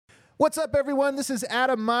What's up, everyone? This is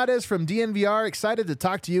Adam Mades from DNVR, excited to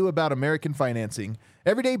talk to you about American financing.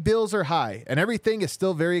 Everyday bills are high, and everything is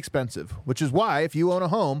still very expensive, which is why, if you own a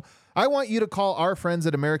home, I want you to call our friends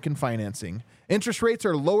at American Financing. Interest rates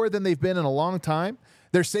are lower than they've been in a long time.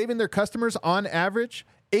 They're saving their customers, on average,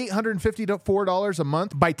 $854 a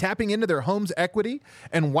month by tapping into their home's equity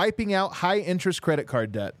and wiping out high-interest credit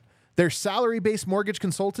card debt. Their salary-based mortgage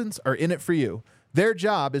consultants are in it for you. Their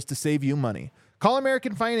job is to save you money. Call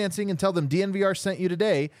American Financing and tell them DNVR sent you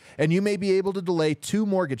today, and you may be able to delay 2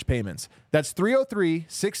 mortgage payments. That's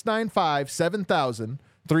 303-695-7000,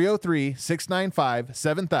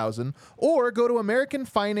 303-695-7000, or go to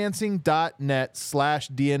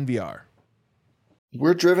americanfinancing.net/DNVR.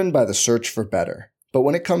 We're driven by the search for better. But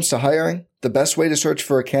when it comes to hiring, the best way to search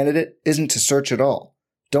for a candidate isn't to search at all.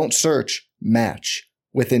 Don't search, match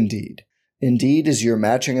with Indeed. Indeed is your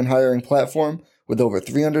matching and hiring platform with over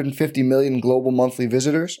 350 million global monthly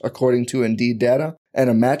visitors, according to Indeed data, and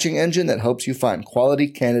a matching engine that helps you find quality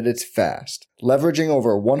candidates fast. Leveraging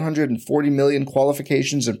over 140 million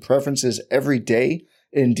qualifications and preferences every day,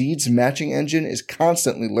 Indeed's matching engine is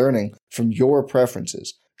constantly learning from your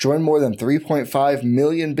preferences. Join more than 3.5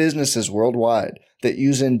 million businesses worldwide that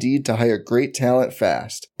use Indeed to hire great talent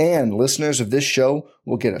fast. And listeners of this show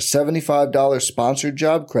will get a $75 sponsored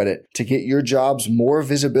job credit to get your jobs more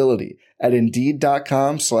visibility at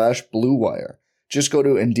Indeed.com/Blue Wire. Just go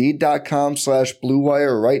to Indeed.com/Blue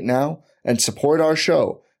Wire right now and support our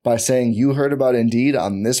show by saying you heard about Indeed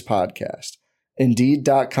on this podcast.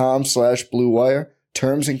 Indeed.com/Blue Wire.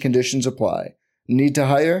 Terms and conditions apply. Need to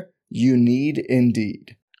hire? You need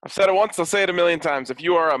Indeed. I've said it once, I'll say it a million times. If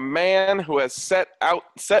you are a man who has set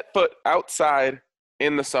foot outside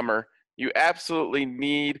in the summer, you absolutely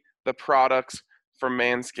need the products from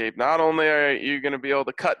Manscaped. Not only are you going to be able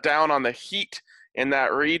to cut down on the heat in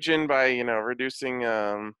that region by, reducing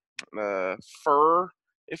fur,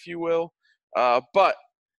 if you will, but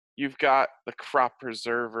you've got the Crop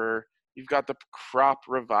Preserver, you've got the Crop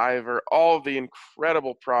Reviver, all of the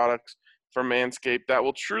incredible products from Manscaped that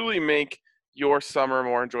will truly make your summer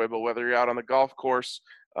more enjoyable, whether you're out on the golf course,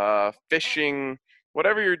 fishing,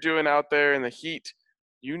 whatever you're doing out there in the heat.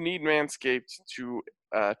 You need Manscaped to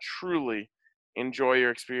truly enjoy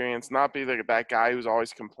your experience, not be that guy who's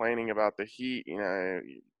always complaining about the heat,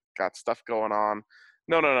 you got stuff going on.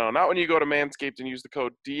 No, not when you go to Manscaped and use the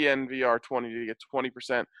code DNVR20 to get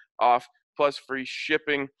 20% off plus free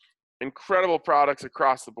shipping. Incredible products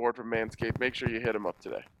across the board from Manscaped. Make sure you hit them up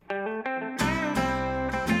today.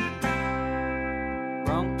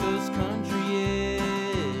 Broncos Country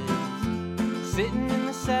is sitting in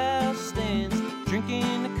the south stands,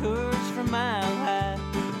 drinking the Coors from Mile High.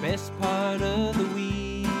 The best part of the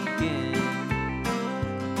weekend,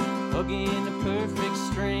 hugging a perfect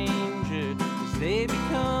stranger as they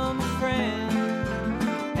become a friend,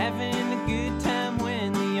 having a good time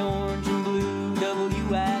when the orange and blue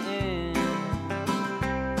WIN,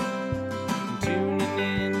 tuning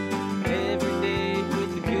in every day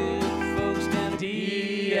with the good folks down at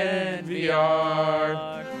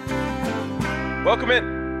DNVR. Welcome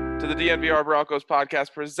in to the DNVR Broncos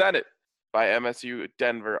Podcast presented by MSU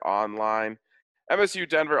Denver Online. MSU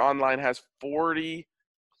Denver Online has 40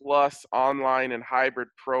 plus online and hybrid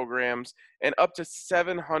programs and up to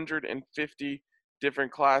 750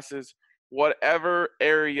 different classes. Whatever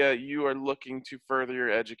area you are looking to further your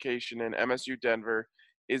education in, MSU Denver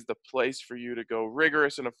is the place for you to go.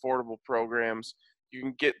 Rigorous and affordable programs. You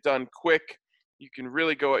can get done quick. You can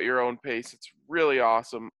really go at your own pace. It's really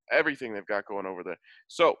awesome, everything they've got going over there.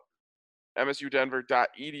 So,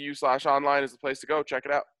 msudenver.edu/online is the place to go. Check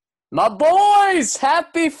it out. My boys,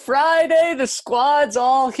 happy Friday. The squad's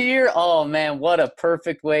all here. Oh, man, what a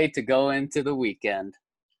perfect way to go into the weekend.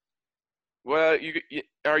 Well,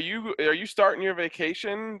 are you starting your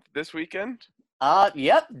vacation this weekend?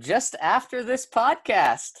 Yep, just after this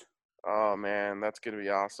podcast. Oh, man, that's going to be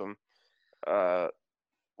awesome. Where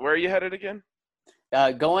are you headed again?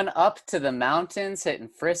 Going up to the mountains, hitting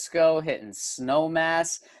Frisco, hitting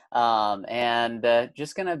Snowmass, and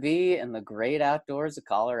just going to be in the great outdoors of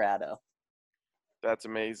Colorado. That's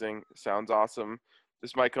amazing. Sounds awesome.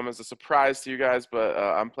 This might come as a surprise to you guys, but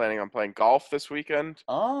I'm planning on playing golf this weekend.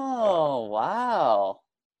 Oh, wow.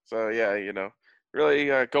 So, yeah, really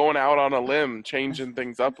going out on a limb, changing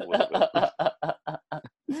things up a little bit.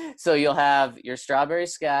 So you'll have your Strawberry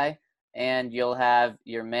Sky, and you'll have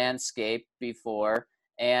your Manscaped before,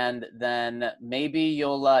 and then maybe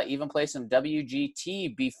you'll even play some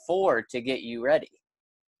WGT before to get you ready.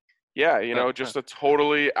 Yeah, just a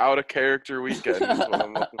totally out-of-character weekend is what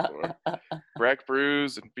I'm looking for. Breck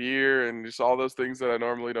brews and beer and just all those things that I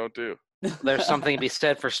normally don't do. There's something to be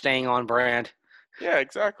said for staying on brand. Yeah,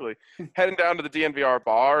 exactly. Heading down to the DNVR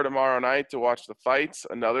bar tomorrow night to watch the fights.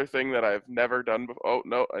 Another thing that I've never done before. Oh,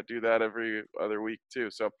 no, I do that every other week too.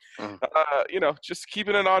 So, just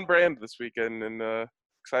keeping it on brand this weekend and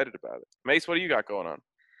excited about it. Mace, what do you got going on?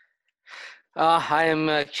 I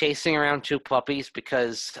am chasing around 2 puppies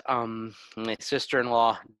because my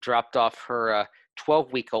sister-in-law dropped off her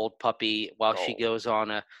 12-week-old puppy while she goes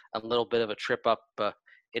on a little bit of a trip up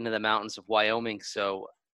into the mountains of Wyoming. So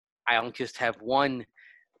I don't just have one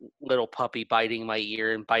little puppy biting my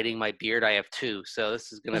ear and biting my beard. I have 2. So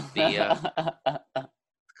this is going to be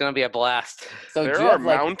it's going to be a blast. So there are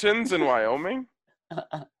mountains in Wyoming?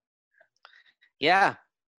 Yeah.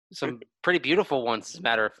 Some pretty beautiful ones, as a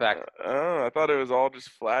matter of fact. I thought it was all just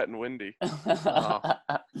flat and windy.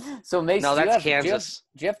 So, Mace, no, that's Kansas.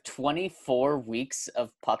 Do you have 24 weeks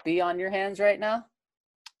of puppy on your hands right now?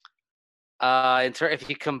 If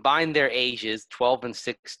you combine their ages, 12 and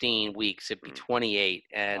 16 weeks, it'd be 28.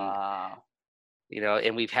 And, wow.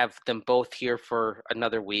 And we've have them both here for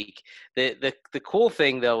another week. The cool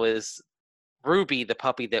thing, though, is Ruby, the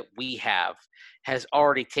puppy that we have, has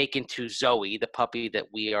already taken to Zoe, the puppy that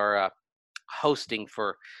we are hosting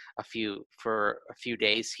for a few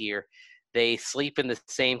days here. They sleep in the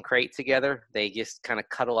same crate together. They just kind of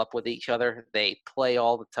cuddle up with each other. They play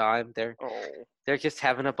all the time. They're just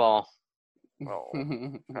having a ball. Oh,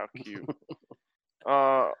 how cute.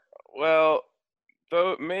 Well,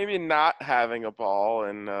 though maybe not having a ball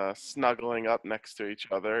and snuggling up next to each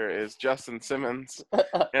other is Justin Simmons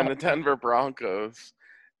and the Denver Broncos.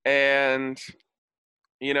 And,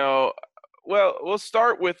 we'll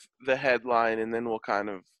start with the headline and then we'll kind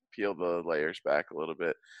of peel the layers back a little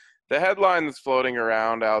bit. The headline that's floating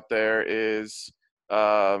around out there is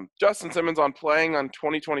Justin Simmons on playing on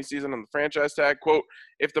 2020 season on the franchise tag. Quote,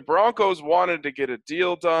 if the Broncos wanted to get a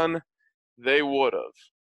deal done, they would have.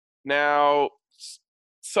 Now,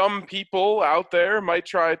 some people out there might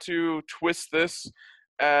try to twist this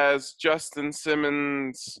as Justin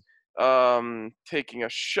Simmons taking a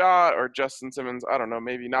shot, or Justin Simmons, I don't know,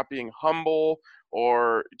 maybe not being humble,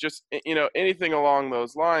 or just, anything along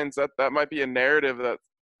those lines. That might be a narrative that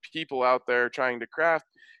people out there are trying to craft.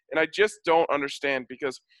 And I just don't understand,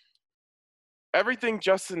 because everything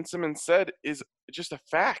Justin Simmons said is just a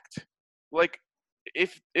fact. Like,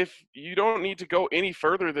 if you don't need to go any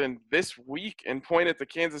further than this week and point at the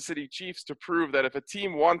Kansas City Chiefs to prove that if a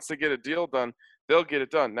team wants to get a deal done, they'll get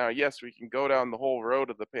it done. Now, yes, we can go down the whole road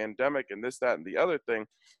of the pandemic and this, that, and the other thing.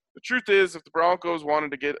 The truth is, if the Broncos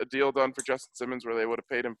wanted to get a deal done for Justin Simmons where they would have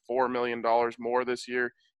paid him $4 million more this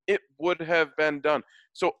year, it would have been done.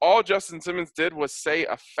 So all Justin Simmons did was say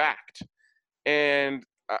a fact. And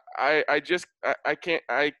I'm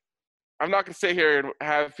not going to sit here and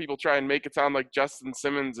have people try and make it sound like Justin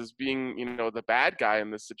Simmons is being, the bad guy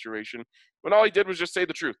in this situation, when all he did was just say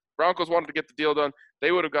the truth. Broncos wanted to get the deal done.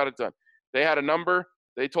 They would have got it done. They had a number.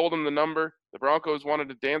 They told him the number. The Broncos wanted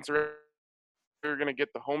to dance around. They were going to get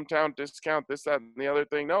the hometown discount, this, that, and the other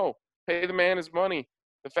thing. No, pay the man his money.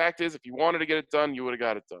 The fact is, if you wanted to get it done, you would have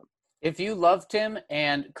got it done. If you loved him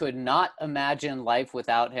and could not imagine life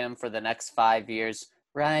without him for the next 5 years,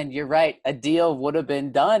 Ryan, you're right. A deal would have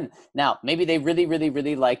been done. Now, maybe they really, really,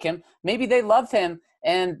 really like him. Maybe they love him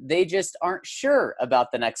and they just aren't sure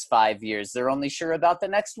about the next 5 years. They're only sure about the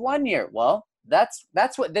next 1 year. Well, that's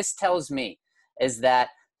what this tells me, is that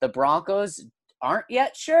the Broncos aren't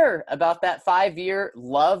yet sure about that 5-year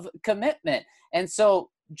love commitment. And so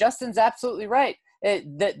Justin's absolutely right.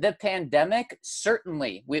 The pandemic,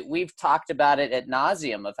 certainly, we've talked about it ad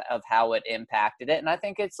nauseum of how it impacted it, and I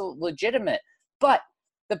think it's legitimate. But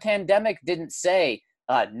the pandemic didn't say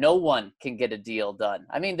no one can get a deal done.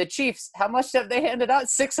 I mean, the Chiefs, how much have they handed out?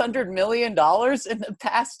 $600 million in the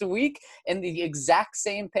past week in the exact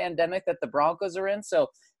same pandemic that the Broncos are in. So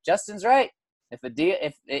Justin's right.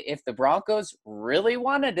 If the Broncos really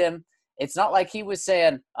wanted him, it's not like he was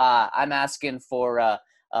saying, I'm asking for a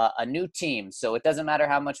new team, so it doesn't matter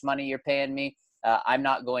how much money you're paying me. I'm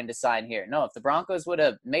not going to sign here. No, if the Broncos would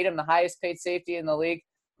have made him the highest paid safety in the league,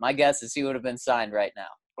 my guess is he would have been signed right now.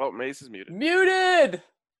 Oh, Mace is muted. Muted,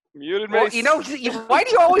 Mace. Well, why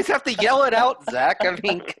do you always have to yell it out, Zach? I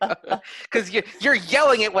mean, because you're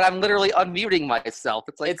yelling it when I'm literally unmuting myself.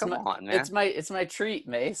 It's like, come on, man. It's my treat,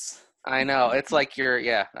 Mace. I know. It's like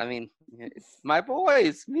my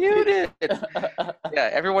boy's muted. Yeah,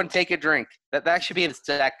 everyone take a drink. That should be a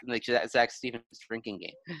Zac Stevens drinking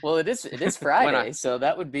game. Well, it is Friday, so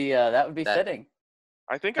that would be fitting.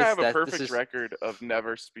 I think I have a perfect record of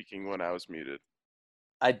never speaking when I was muted.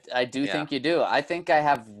 I do think you do. I think I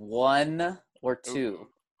have one or two.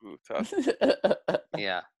 Ooh, tough.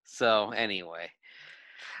 Yeah. So anyway,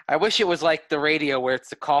 I wish it was like the radio where it's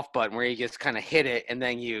the cough button where you just kind of hit it and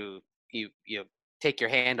then you take your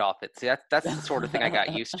hand off it. See, that's the sort of thing I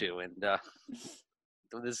got used to, and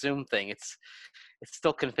the Zoom thing, it's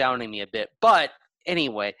still confounding me a bit. But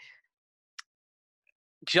anyway,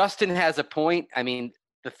 Justin has a point. I mean,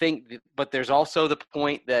 but there's also the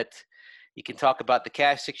point that you can talk about the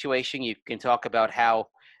cash situation. You can talk about how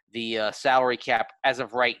the salary cap, as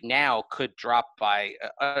of right now, could drop by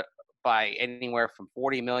anywhere from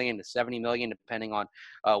 40 million to 70 million, depending on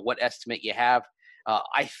what estimate you have.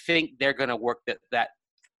 I think they're going to work that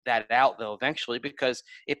out, though, eventually, because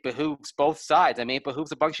it behooves both sides. I mean, it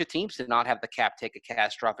behooves a bunch of teams to not have the cap take a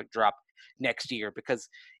catastrophic drop next year, because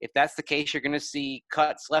if that's the case, you're going to see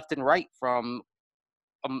cuts left and right from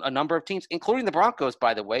a number of teams, including the Broncos,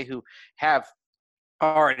 by the way, who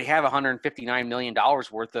already have $159 million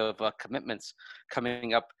worth of commitments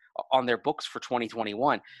coming up on their books for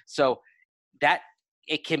 2021. So that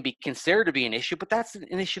it can be considered to be an issue, but that's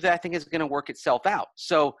an issue that I think is going to work itself out.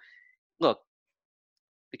 So look,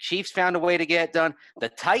 the Chiefs found a way to get it done. The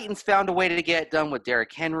Titans found a way to get it done with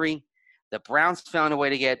Derrick Henry. The Browns found a way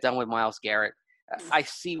to get it done with Myles Garrett. I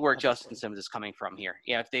see where Justin Simmons is coming from here.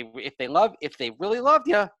 Yeah, if they really loved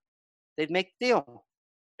you, they'd make the deal.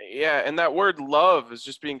 Yeah, and that word love is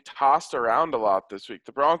just being tossed around a lot this week.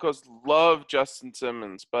 The Broncos love Justin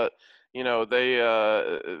Simmons, but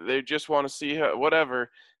they just want to see whatever.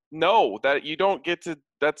 No, that you don't get to.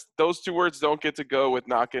 Those two words don't get to go with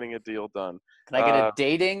not getting a deal done. Can I get a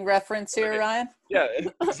dating reference here, Ryan? Yeah,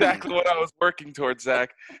 exactly what I was working towards, Zach.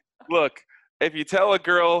 Look, if you tell a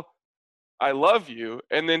girl, I love you,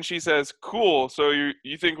 and then she says, cool, so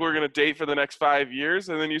you think we're going to date for the next 5 years?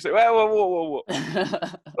 And then you say, whoa.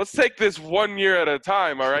 Let's take this 1 year at a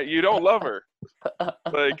time, all right? You don't love her.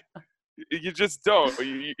 Like, you just don't.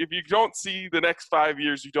 If you don't see the next 5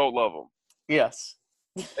 years, you don't love them. Yes.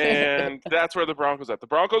 And that's where the Broncos are at. The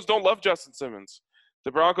Broncos don't love Justin Simmons.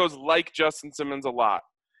 The Broncos like Justin Simmons a lot,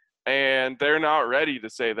 and they're not ready to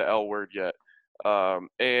say the L word yet.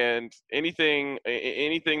 And anything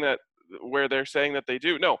that where they're saying that they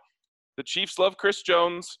do. No, the Chiefs love Chris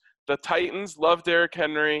Jones, the Titans love Derrick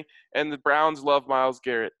Henry, and the Browns love Myles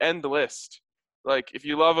Garrett. End the list. Like, if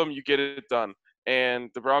you love them, you get it done. And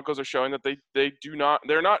the Broncos are showing that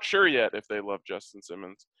they're not sure yet if they love Justin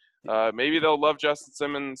Simmons. Maybe they'll love Justin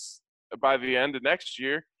Simmons by the end of next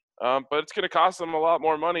year, but it's going to cost them a lot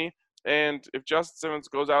more money. And if Justin Simmons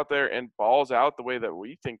goes out there and balls out the way that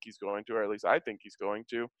we think he's going to, or at least I think he's going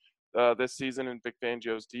to, this season in Vic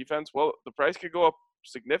Fangio's defense, well, the price could go up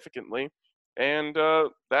significantly, and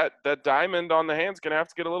that diamond on the hand's going to have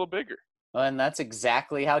to get a little bigger. And that's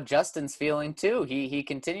exactly how Justin's feeling too. He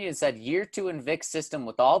continued and said, year 2 in Vic's system,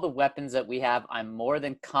 with all the weapons that we have, I'm more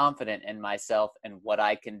than confident in myself and what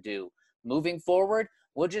I can do. Moving forward,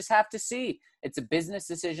 we'll just have to see. It's a business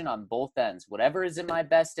decision on both ends. Whatever is in my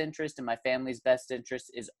best interest and my family's best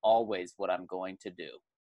interest is always what I'm going to do.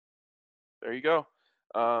 There you go.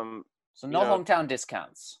 So no hometown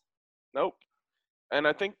discounts. Nope. And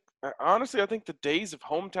honestly, I think the days of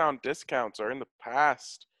hometown discounts are in the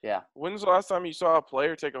past. Yeah. When's the last time you saw a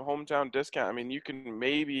player take a hometown discount? I mean, you can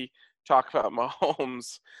maybe talk about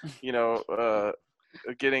Mahomes,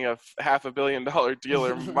 getting a $500 million deal.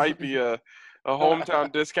 There might be a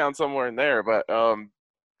hometown discount somewhere in there, but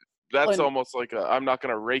that's almost like I'm not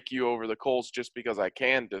going to rake you over the coals just because I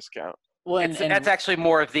can discount. Well, that's actually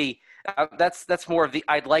more of the that's more of the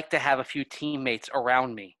I'd like to have a few teammates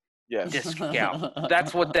around me. Yes. Discount.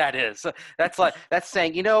 That's what that is. That's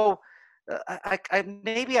saying,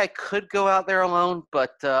 maybe I could go out there alone,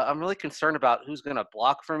 but I'm really concerned about who's going to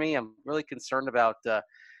block for me. I'm really concerned about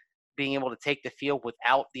being able to take the field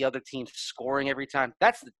without the other team scoring every time.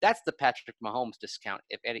 That's the Patrick Mahomes discount,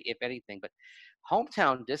 if anything. But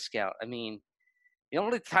hometown discount, I mean, the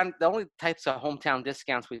only types of hometown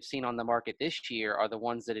discounts we've seen on the market this year are the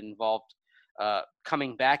ones that involved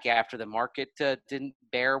coming back after the market didn't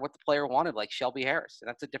bear what the player wanted, like Shelby Harris. And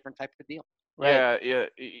that's a different type of deal. Right? Yeah.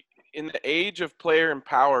 In the age of player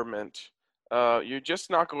empowerment, you're just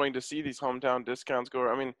not going to see these hometown discounts go.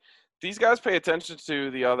 I mean, these guys pay attention to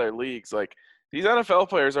the other leagues. Like, these NFL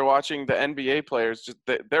players are watching the NBA players.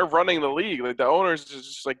 They're running the league. Like, the owners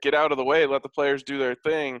just like get out of the way, let the players do their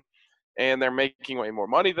thing, and they're making way more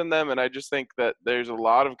money than them. And I just think that there's a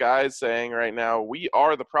lot of guys saying right now, we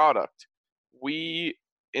are the product. We,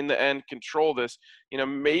 in the end, control this.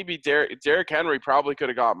 Maybe Derrick Henry probably could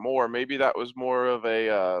have got more. Maybe that was more of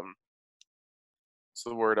a what's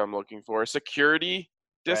the word I'm looking for? A security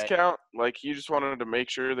discount. Right. Like, he just wanted to make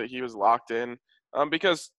sure that he was locked in.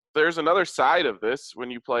 Because there's another side of this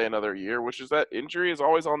when you play another year, which is that injury is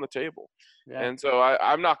always on the table. Yeah. And so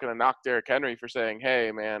I'm not going to knock Derrick Henry for saying,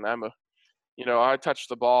 hey, man, I touched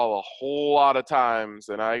the ball a whole lot of times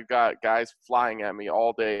and I got guys flying at me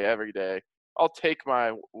all day, every day. I'll take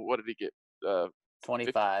what did he get?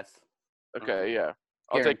 25. 50? Okay, yeah.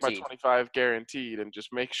 I'll take my 25 guaranteed and just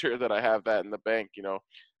make sure that I have that in the bank.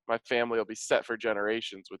 My family will be set for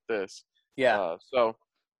generations with this. Yeah. So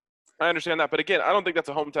I understand that. But again, I don't think that's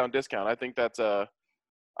a hometown discount. I think that's I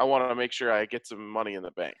want to make sure I get some money in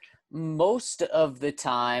the bank. Most of the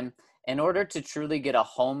time, in order to truly get a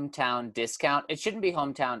hometown discount, it shouldn't be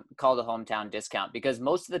called a hometown discount, because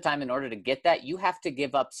most of the time, in order to get that, you have to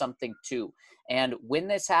give up something too. And when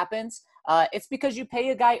this happens, it's because you pay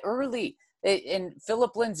a guy early. And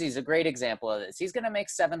Philip Lindsay's a great example of this. He's going to make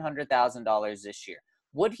 $700,000 this year.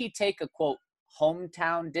 Would he take a, quote,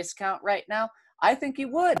 hometown discount right now? I think he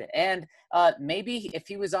would. And maybe if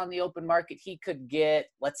he was on the open market, he could get,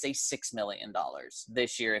 let's say, $6 million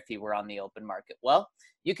this year if he were on the open market. Well,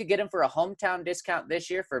 you could get him for a hometown discount this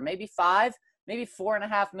year for maybe maybe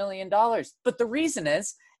 $4.5 million. But the reason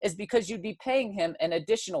is because you'd be paying him an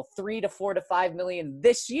additional $3 to $4 to $5 million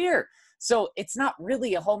this year. So it's not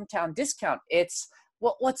really a hometown discount. It's,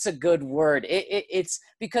 what's a good word? It's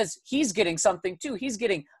because he's getting something too. He's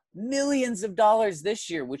getting millions of dollars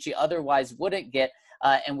this year, which he otherwise wouldn't get.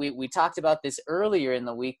 And we talked about this earlier in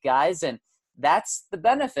the week, guys, and that's the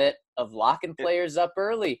benefit of locking players up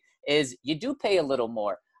early, is you do pay a little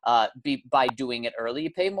more by doing it early.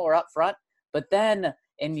 You pay more up front, but then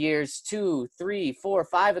in years 2, 3, 4,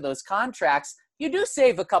 5 of those contracts, you do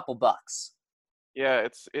save a couple bucks. Yeah,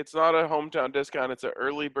 it's not a hometown discount. It's an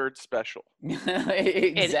early bird special.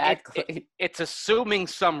 Exactly. It's assuming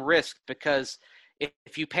some risk, because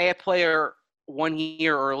if you pay a player 1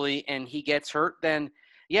 year early and he gets hurt, then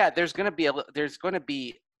yeah, there's going to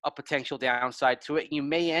be a potential downside to it. You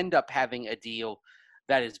may end up having a deal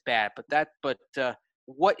that is bad, but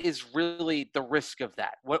what is really the risk of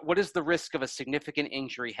that? What is the risk of a significant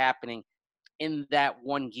injury happening in that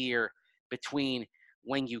 1 year between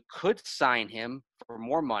when you could sign him for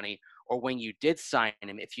more money or when you did sign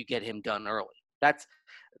him if you get him done early? That's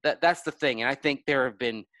the thing. And I think there have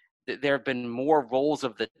been more rolls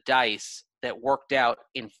of the dice that worked out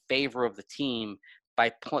in favor of the team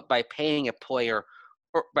by paying a player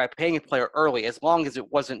early, as long as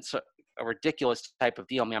it wasn't a ridiculous type of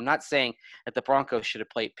deal. I mean, I'm not saying that the Broncos should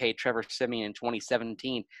have paid Trevor Siemian in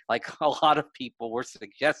 2017 like a lot of people were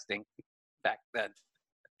suggesting back then.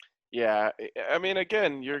 Yeah, I mean,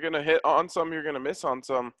 again, you're going to hit on some, you're going to miss on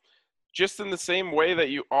some, just in the same way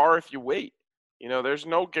that you are if you wait. There's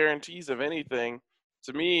no guarantees of anything.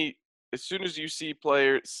 To me, as soon as you see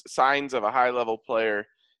signs of a high-level player,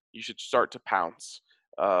 you should start to pounce.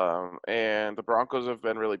 And the Broncos have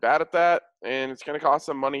been really bad at that, and it's going to cost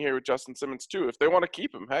them money here with Justin Simmons too. If they want to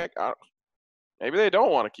keep him, heck, maybe they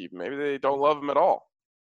don't want to keep him. Maybe they don't love him at all.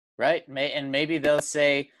 Right, and maybe they'll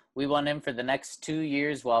say, we want him for the next 2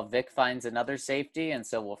 years while Vic finds another safety, and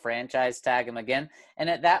so we'll franchise tag him again. And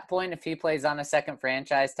at that point, if he plays on a second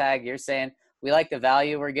franchise tag, you're saying, we like the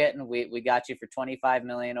value we're getting. We got you for $25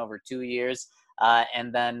 million over 2 years,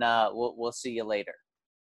 and then we'll see you later.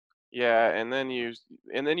 Yeah, and then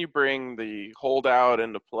you bring the holdout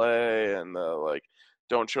into play, and the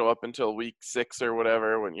don't show up until week 6 or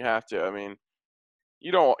whatever when you have to. I mean,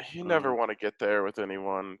 you never want to get there with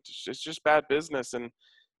anyone. It's just bad business. And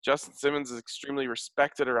Justin Simmons is extremely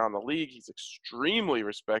respected around the league. He's extremely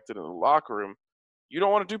respected in the locker room. You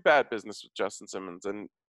don't want to do bad business with Justin Simmons, and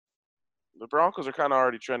the Broncos are kind of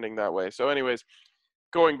already trending that way. So anyways,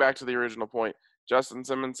 going back to the original point, Justin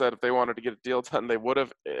Simmons said if they wanted to get a deal done, they would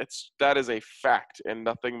have. That is a fact, and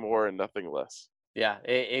nothing more and nothing less. Yeah,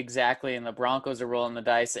 exactly. And the Broncos are rolling the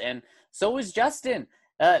dice, and so is Justin.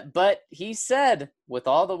 But he said, with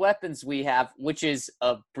all the weapons we have, which is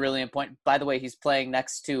a brilliant point. By the way, he's playing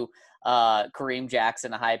next to Kareem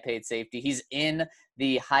Jackson, a high-paid safety. He's in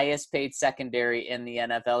the highest-paid secondary in the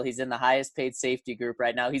NFL. He's in the highest-paid safety group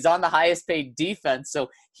right now. He's on the highest-paid defense. So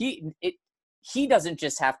he doesn't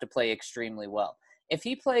just have to play extremely well. If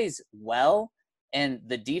he plays well and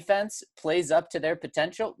the defense plays up to their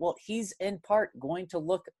potential, well, he's in part going to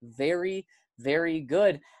look very, very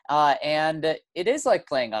good. And it is like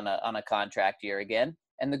playing on a contract year again.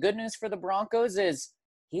 And the good news for the Broncos is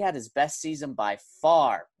he had his best season by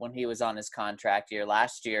far when he was on his contract year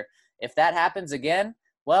last year. If that happens again,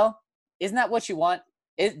 well, isn't that what you want?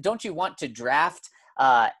 Don't you want to draft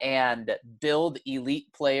and build elite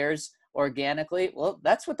players organically? Well,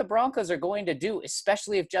 that's what the Broncos are going to do,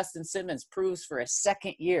 especially if Justin Simmons proves for a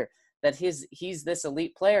second year that he's this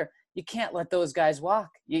elite player. you can't let those guys walk.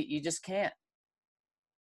 You just can't.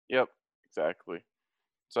 Yep, exactly.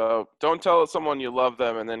 So don't tell someone you love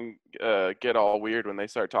them and then get all weird when they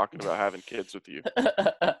start talking about having kids with you.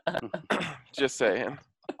 Just saying.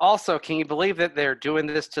 Also, can you believe that they're doing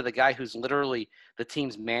this to the guy who's literally the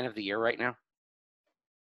team's man of the year right now?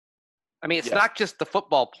 I mean, it's not just the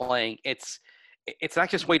football playing. It's not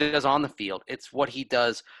just what he does on the field. It's what he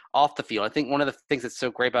does off the field. I think one of the things that's so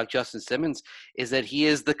great about Justin Simmons is that he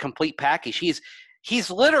is the complete package. He's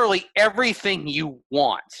literally everything you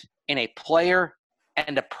want in a player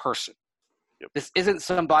and a person. Yep. This isn't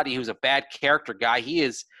somebody who's a bad character guy. He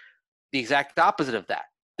is the exact opposite of that.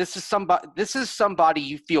 This is somebody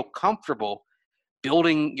you feel comfortable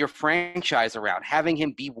building your franchise around, having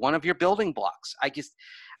him be one of your building blocks. I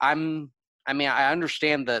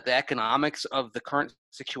understand the economics of the current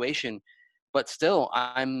situation, but still,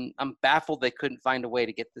 I'm baffled they couldn't find a way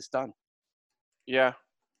to get this done. Yeah.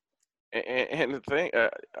 And the thing, I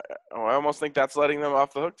almost think that's letting them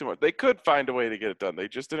off the hook too much. They could find a way to get it done. They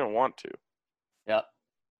just didn't want to. Yep.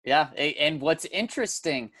 Yeah. And what's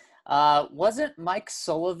interesting, wasn't Mike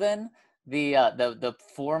Sullivan the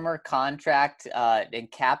former contract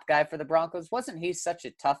and cap guy for the Broncos? Wasn't he such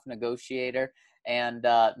a tough negotiator? And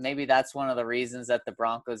maybe that's one of the reasons that the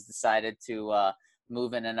Broncos decided to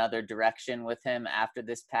move in another direction with him after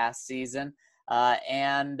this past season.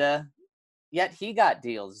 Yet he got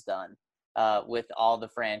deals done with all the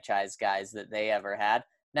franchise guys that they ever had.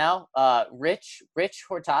 Now, Rich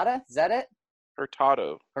Hurtado, is that it?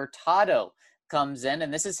 Hurtado comes in,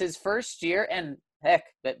 and this is his first year. And heck,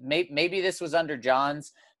 that maybe this was under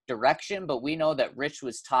John's direction, but we know that Rich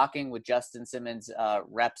was talking with Justin Simmons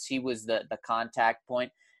reps. He was the contact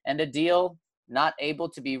point, and a deal not able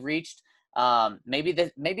to be reached. Maybe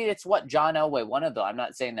it's what John Elway wanted, though. I'm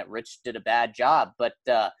not saying that Rich did a bad job, but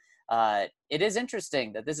it is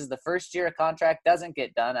interesting that this is the first year a contract doesn't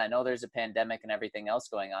get done. I know there's a pandemic and everything else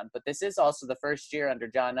going on, but this is also the first year under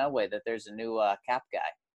John Elway that there's a new cap guy.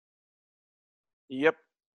 Yep.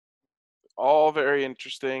 All very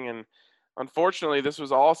interesting. And unfortunately, this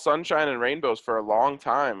was all sunshine and rainbows for a long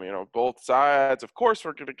time. You know, both sides, of course,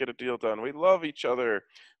 we're going to get a deal done. We love each other.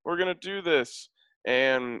 We're going to do this.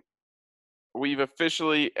 And we've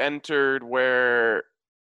officially entered where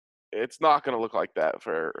it's not going to look like that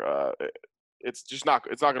it's not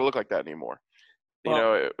going to look like that anymore.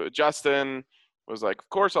 Justin was like, of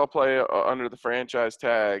course I'll play under the franchise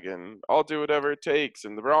tag and I'll do whatever it takes.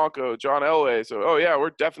 And the Broncos, John Elway. So,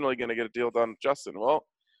 we're definitely going to get a deal done with Justin. Well,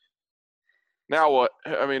 now what?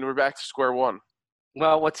 I mean, we're back to square one.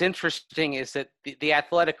 Well, what's interesting is that the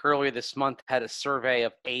Athletic earlier this month had a survey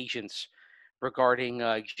of agents regarding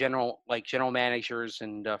general managers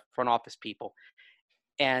and front office people.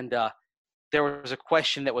 And there was a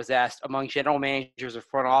question that was asked among general managers or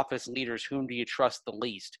front office leaders, whom do you trust the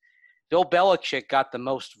least? Bill Belichick got the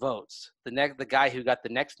most votes. The guy who got the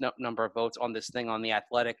next number of votes on this thing on the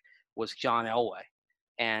Athletic was John Elway.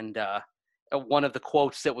 And one of the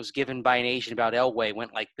quotes that was given by an agent about Elway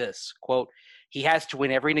went like this, quote, "He has to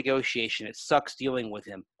win every negotiation. It sucks dealing with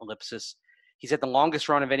him, ellipsis. He's had the longest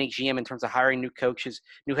run of any GM in terms of hiring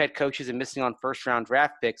new head coaches and missing on first-round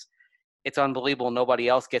draft picks. It's unbelievable. Nobody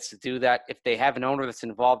else gets to do that. If they have an owner that's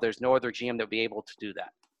involved, there's no other GM that would be able to do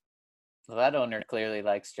that." Well, that owner clearly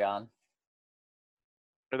likes John.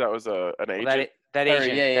 That was an agent? That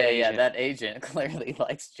agent. That agent clearly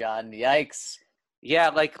likes John. Yikes. Yeah,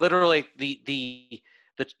 like literally the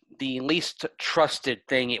least trusted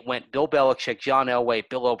thing, it went Bill Belichick, John Elway,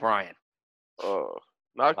 Bill O'Brien. Oh,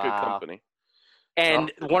 not good company.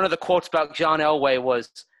 And one of the quotes about John Elway was,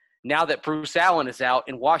 now that Bruce Allen is out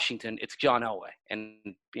in Washington, it's John Elway. And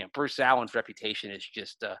Bruce Allen's reputation is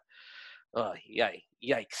just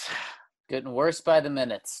yikes. Getting worse by the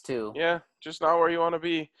minutes too. Yeah, just not where you want to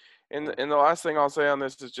be. And the last thing I'll say on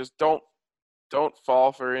this is just don't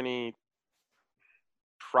fall for any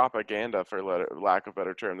propaganda, for lack of a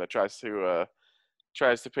better term, that tries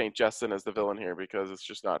to paint Justin as the villain here, because it's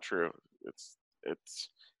just not true.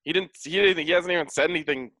 He hasn't even said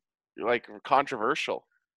anything like controversial.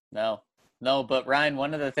 No, but Ryan,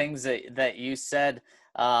 one of the things that you said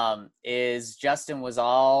is Justin was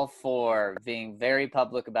all for being very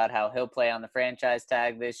public about how he'll play on the franchise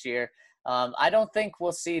tag this year. I don't think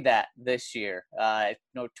we'll see that this year,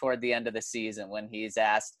 toward the end of the season when he's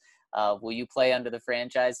asked, will you play under the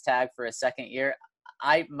franchise tag for a second year?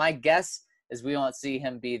 My guess is we won't see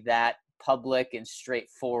him be that public and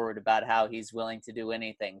straightforward about how he's willing to do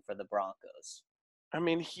anything for the Broncos. I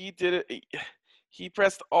mean, he did it. He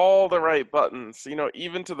pressed all the right buttons,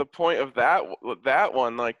 even to the point of that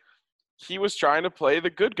one. Like, he was trying to play the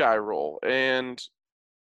good guy role, and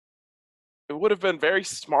it would have been very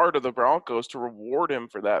smart of the Broncos to reward him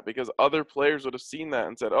for that, because other players would have seen that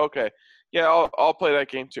and said, okay, yeah, I'll play that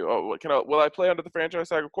game too. Oh, will I play under the franchise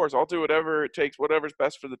tag? Of course, I'll do whatever it takes, whatever's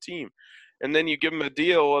best for the team. And then you give him a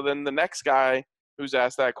deal, and then the next guy who's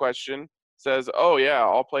asked that question says, oh yeah,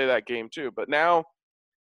 I'll play that game too. But now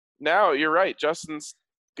you're right. Justin's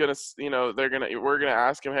gonna, we're gonna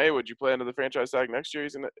ask him, hey, would you play under the franchise tag next year?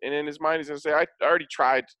 And in his mind, he's gonna say, I already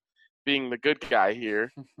tried being the good guy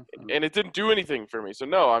here, and it didn't do anything for me. So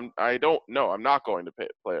no, I'm not going to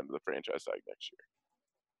play under the franchise tag next year.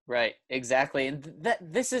 Right, exactly. And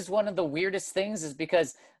this is one of the weirdest things, is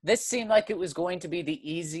because this seemed like it was going to be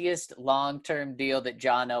the easiest long-term deal that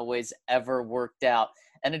John Elway's ever worked out.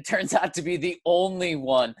 And it turns out to be the only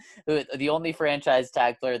franchise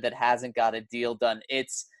tag player that hasn't got a deal done.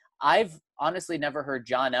 I've honestly never heard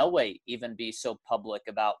John Elway even be so public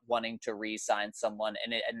about wanting to re-sign someone,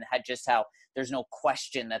 and just how there's no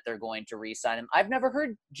question that they're going to re-sign him. I've never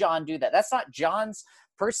heard John do that. That's not John's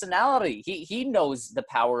personality. He knows the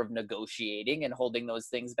power of negotiating and holding those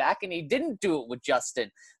things back, and he didn't do it with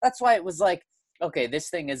Justin. That's why it was like, okay,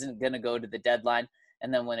 this thing isn't going to go to the deadline.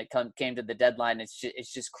 And then when it came to the deadline, it's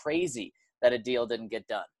just crazy that a deal didn't get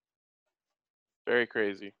done. Very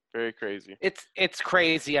crazy. Very crazy. It's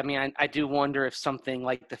crazy. I mean, I do wonder if something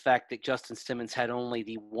like the fact that Justin Simmons had only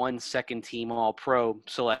the 1 second-team All-Pro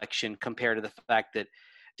selection compared to the fact that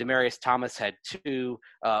Demaryius Thomas had 2,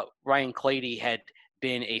 Ryan Clady had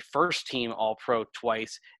been a first-team All-Pro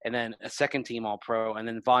twice, and then a second-team All-Pro, and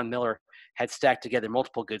then Von Miller had stacked together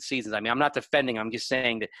multiple good seasons. I mean, I'm not defending. I'm just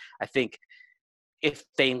saying that I think if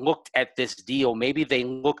they looked at this deal, maybe they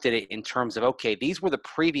looked at it in terms of, okay, these were the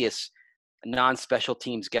previous non-special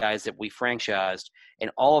teams guys that we franchised, and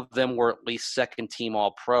all of them were at least second-team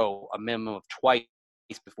All-Pro, a minimum of twice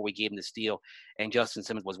before we gave them this deal, and Justin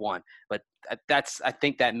Simmons was one. But I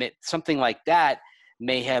think that something like that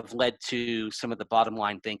may have led to some of the bottom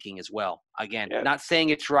line thinking as well. Again, Not saying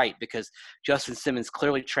it's right, because Justin Simmons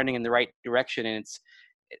clearly trending in the right direction,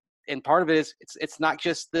 and part of it is it's not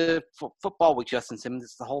just the football with Justin Simmons;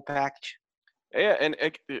 it's the whole package. Yeah, and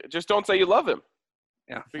just don't say you love him.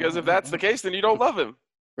 Yeah, because if that's the case, then you don't love him.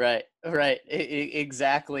 Right.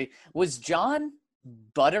 Exactly. Was John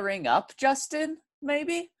buttering up Justin?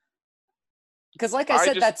 Maybe, because like I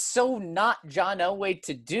said, that's so not John Elway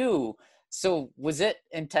to do. So was it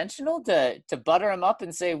intentional to butter him up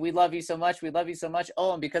and say, we love you so much, we love you so much?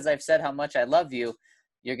 Oh, and because I've said how much I love you,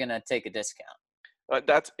 you're gonna take a discount.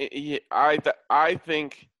 I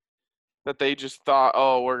think that they just thought,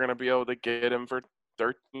 oh, we're gonna be able to get him for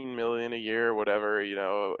 $13 million a year or whatever.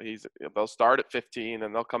 They'll start at 15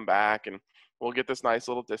 and they'll come back and we'll get this nice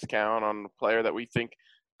little discount on a player that we think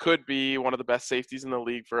could be one of the best safeties in the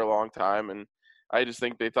league for a long time. And I just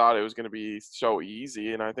think they thought it was going to be so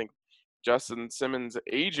easy. And I think Justin Simmons'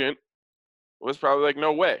 agent was probably like,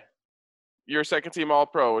 no way. You're second team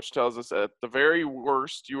All-Pro, which tells us at the very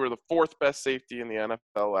worst, you were the 4th best safety in the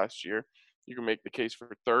NFL last year. You can make the case for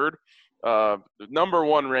 3rd. Number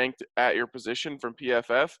 1 ranked at your position from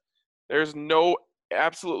PFF. There's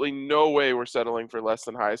absolutely no way we're settling for less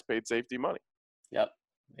than highest paid safety money.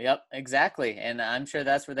 Yep, exactly. And I'm sure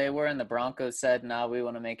that's where they were. And the Broncos said, no, we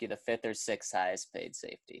want to make you the 5th or 6th highest paid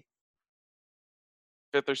safety.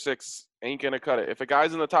 5th or 6th ain't going to cut it. If a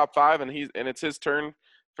guy's in the top 5 and it's his turn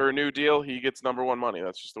for a new deal, he gets number 1 money.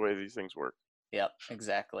 That's just the way these things work. Yep,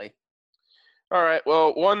 exactly. All right.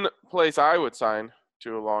 Well, one place I would sign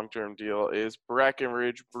to a long-term deal is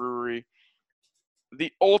Breckenridge Brewery,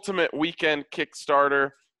 the ultimate weekend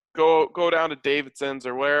Kickstarter. Go down to Davidson's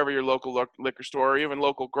or wherever your local liquor store or even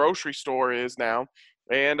local grocery store is now,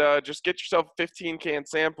 and just get yourself a 15-can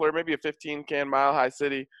sampler, maybe a 15-can Mile High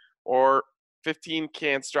City or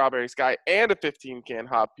 15-can Strawberry Sky and a 15-can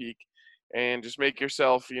Hot Peak, and just make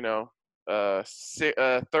yourself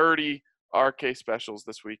 30 RK specials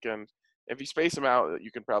this weekend. If you space them out,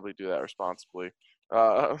 you can probably do that responsibly.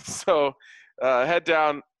 So head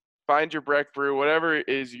down, find your Breck Brew, whatever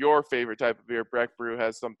is your favorite type of beer. Breck Brew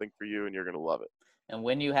has something for you, and you're going to love it. And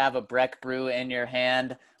when you have a Breck Brew in your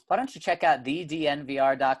hand, why don't you check out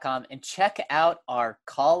thednvr.com and check out our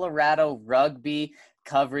Colorado rugby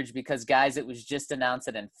coverage, because, guys, it was just announced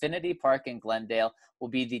that Infinity Park in Glendale will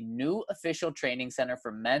be the new official training center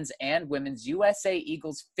for men's and women's USA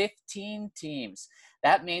Eagles 15 teams.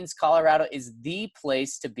 That means Colorado is the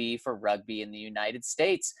place to be for rugby in the United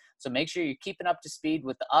States. So make sure you're keeping up to speed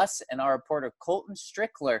with us and our reporter Colton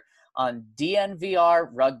Strickler on DNVR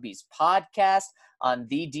Rugby's podcast, on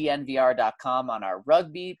thednvr.com on our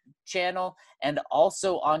rugby channel, and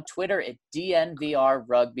also on Twitter at DNVR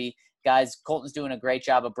Rugby. Guys, Colton's doing a great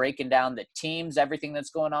job of breaking down the teams, everything that's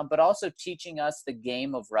going on, but also teaching us the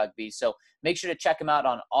game of rugby. So make sure to check him out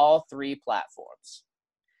on all 3 platforms.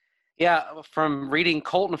 Yeah, from reading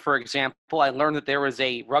Colton, for example, I learned that there was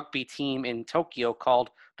a rugby team in Tokyo called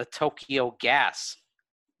the Tokyo Gas.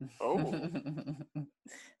 Oh.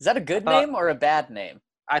 Is that a good name or a bad name?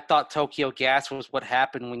 I thought Tokyo Gas was what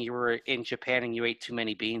happened when you were in Japan and you ate too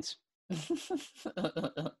many beans.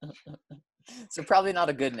 So probably not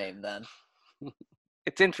a good name then.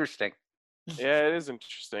 It's interesting. Yeah, it is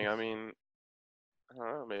interesting. I mean, I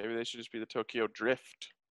don't know. Maybe they should just be the Tokyo Drift.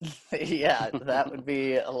 Yeah, that would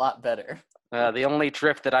be a lot better. The only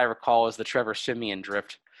drift that I recall is the Trevor Simeon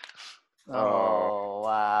drift. Oh,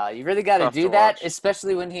 wow. You really got to Tough do to that, watch.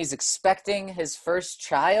 especially when he's expecting his first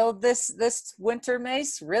child this winter,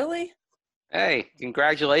 Mace? Really? Hey,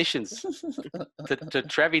 congratulations to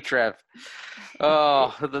Trevi Trev.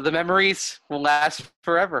 Oh, the memories will last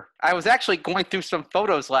forever. I was actually going through some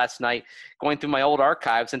photos last night, going through my old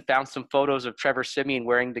archives, and found some photos of Trevor Simeon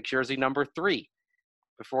wearing the jersey number 3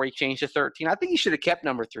 before he changed to 13. I think he should have kept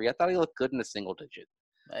number 3. I thought he looked good in the single digit.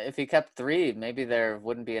 If he kept 3, maybe there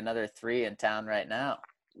wouldn't be another 3 in town right now.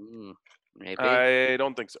 Maybe. I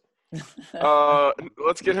don't think so.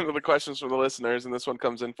 Let's get into the questions from the listeners, and this one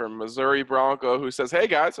comes in from Missouri Bronco, who says, "Hey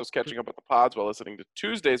guys, I was catching up with the pods while listening to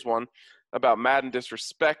Tuesday's one about Madden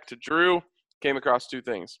disrespect to Drew. Came across 2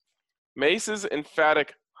 things: Mace's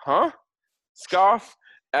emphatic "huh" scoff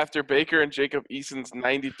after Baker and Jacob Eason's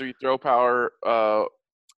 93 throw power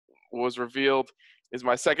was revealed is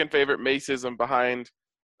my second favorite Maceism, behind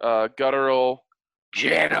guttural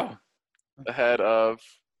Jano. ahead of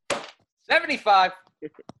 75.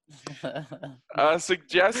 A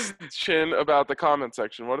suggestion about the comment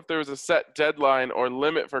section. What if there was a set deadline or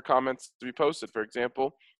limit for comments to be posted? For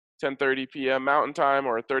example, 10:30 p.m. Mountain Time,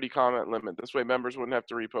 or a 30-comment limit. This way members wouldn't have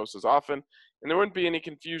to repost as often, and there wouldn't be any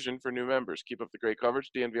confusion for new members. Keep up the great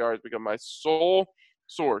coverage. DNVR has become my sole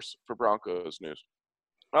source for Broncos news."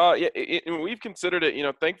 We've considered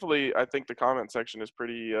it. Thankfully, I think the comment section is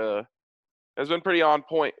has been pretty on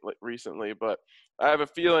point recently, but I have a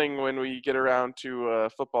feeling when we get around to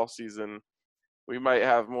football season, we might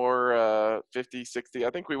have more 50, 60.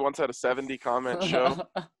 I think we once had a 70 comment show.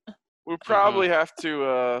 We'll probably have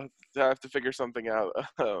to figure something out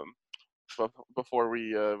before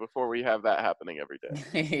we have that happening every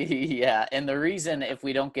day. Yeah, and the reason if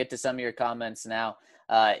we don't get to some of your comments now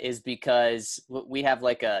is because we have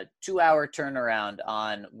like a 2-hour turnaround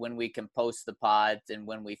on when we can post the pods and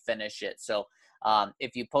when we finish it. So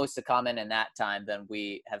if you post a comment in that time, then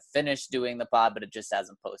we have finished doing the pod, but it just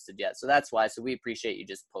hasn't posted yet. So that's why. So we appreciate you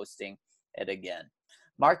just posting it again.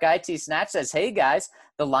 Mark IT Snatch says, "Hey guys,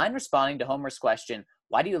 the line responding to Homer's question,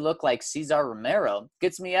 why do you look like Cesar Romero,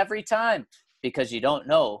 gets me every time, because you don't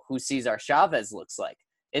know who Cesar Chavez looks like.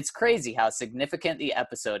 It's crazy how significant the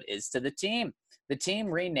episode is to the team. The team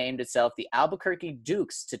renamed itself the Albuquerque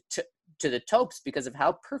Dukes to the Topes because of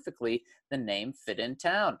how perfectly the name fit in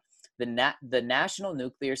town. The National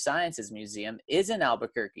Nuclear Sciences Museum is in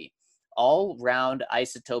Albuquerque, all round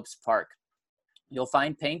Isotopes Park. You'll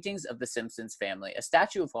find paintings of the Simpsons family, a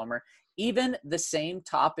statue of Homer, even the same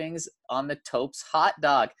toppings on the Topes hot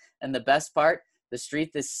dog. And the best part, the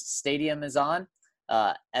street this stadium is on,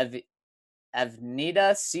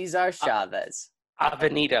 Avenida Cesar Chavez.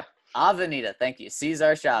 Avenida, thank you.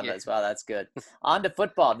 Cesar Chavez. Yeah. Wow, that's good. On to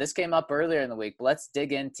football. This came up earlier in the week, but let's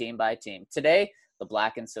dig in team by team. Today, the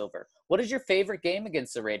black and silver. What is your favorite game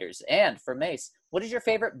against the Raiders? And for Mace, what is your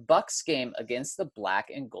favorite Bucs game against the black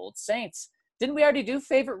and gold Saints? Didn't we already do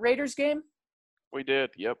favorite Raiders game? We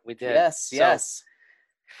did. Yep. We did. Yes.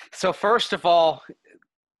 So first of all,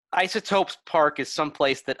 Isotopes Park is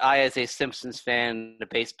someplace that I, as a Simpsons fan, a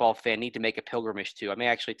baseball fan, need to make a pilgrimage to. I may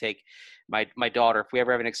actually take my daughter. If we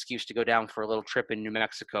ever have an excuse to go down for a little trip in New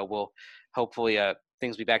Mexico, we'll hopefully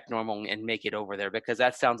things be back to normal and make it over there, because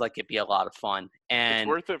that sounds like it'd be a lot of fun. And it's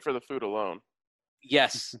worth it for the food alone.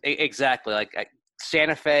 Yes, exactly. Like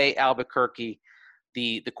Santa Fe, Albuquerque,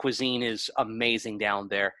 the cuisine is amazing down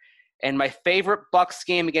there. And my favorite Bucs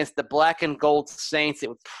game against the black and gold Saints, it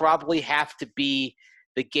would probably have to be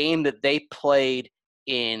the game that they played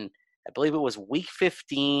in, I believe it was week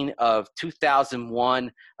 15 of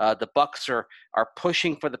 2001. The Bucs are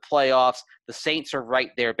pushing for the playoffs. The Saints are right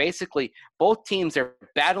there. Basically, both teams are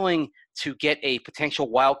battling to get a potential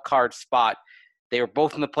wild card spot. They were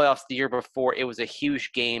both in the playoffs the year before. It was a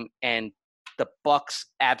huge game, and the Bucs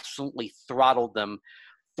absolutely throttled them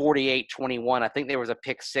 48-21. I think there was a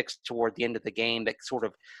pick six toward the end of the game that sort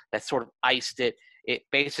of iced it. It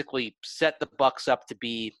basically set the Bucs up to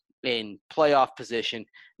be in playoff position,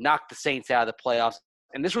 knocked the Saints out of the playoffs.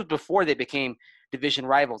 And this was before they became division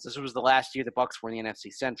rivals. This was the last year the Bucs were in the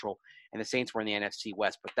NFC Central and the Saints were in the NFC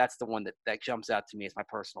West. But that's the one that jumps out to me as my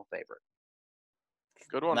personal favorite.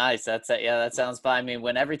 Good one. Nice. That sounds fun. I mean,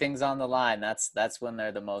 when everything's on the line, that's when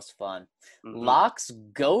they're the most fun. Mm-hmm. Locks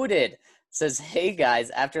Goated says, hey guys,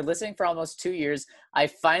 after listening for almost 2 years, I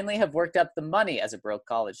finally have worked up the money as a broke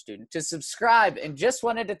college student to subscribe, and just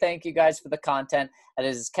wanted to thank you guys for the content that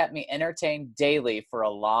has kept me entertained daily for a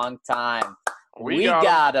long time. We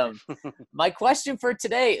got him. My question for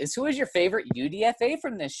today is, who is your favorite UDFA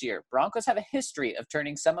from this year? Broncos have a history of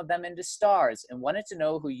turning some of them into stars, and wanted to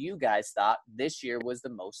know who you guys thought this year was the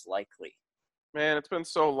most likely. Man, it's been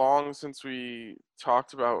so long since we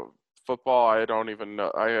talked about football. I don't even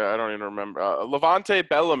know. I don't even remember. Levante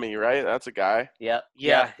Bellamy, right? That's a guy. Yep.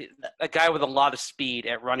 Yeah, a guy with a lot of speed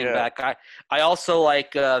at running back. I also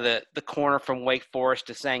like the corner from Wake Forest,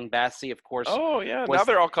 Desang Bassi, of course. Oh, yeah. Now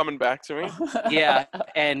they're all coming back to me. Yeah,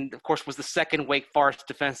 and, of course, was the second Wake Forest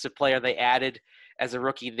defensive player they added as a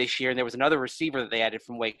rookie this year. And there was another receiver that they added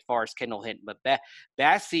from Wake Forest, Kendall Hinton. But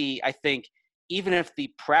Bassi, I think, even if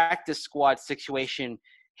the practice squad situation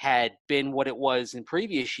had been what it was in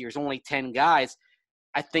previous years, only 10 guys,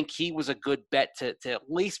 I think he was a good bet to at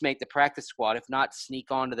least make the practice squad, if not sneak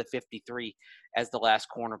on to the 53 as the last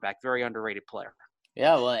cornerback. Very underrated player.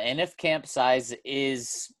 Yeah, well, and if camp size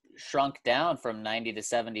is shrunk down from 90 to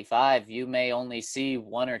 75, you may only see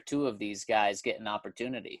one or two of these guys get an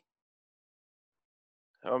opportunity.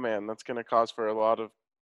 Oh, man, that's going to cause for a lot of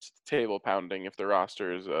table pounding if the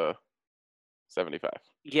roster is 75.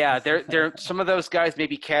 Yeah, they're some of those guys may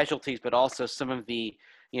be casualties, but also some of the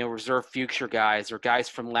reserve future guys or guys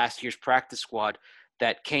from last year's practice squad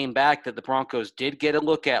that came back that the Broncos did get a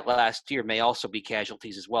look at last year may also be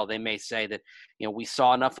casualties as well. They may say that we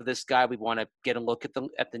saw enough of this guy, we want to get a look at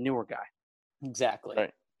the newer guy. Exactly.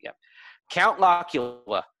 Right. Yep. Count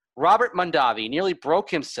Locula. Robert Mondavi nearly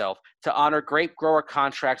broke himself to honor grape grower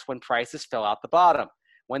contracts when prices fell out the bottom.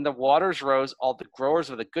 When the waters rose, all the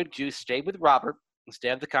growers of the good juice stayed with Robert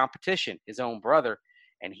instead of the competition, his own brother,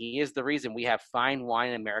 and he is the reason we have fine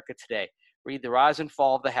wine in America today. Read The Rise and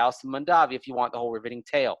Fall of the House of Mondavi if you want the whole riveting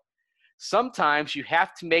tale. Sometimes you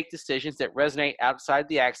have to make decisions that resonate outside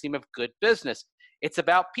the axiom of good business. It's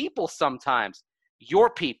about people sometimes.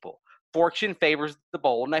 Your people. Fortune favors the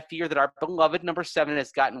bold, and I fear that our beloved number 7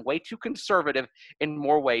 has gotten way too conservative in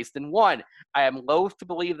more ways than one. I am loath to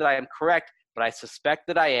believe that I am correct, but I suspect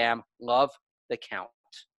that I am. Love, the Count.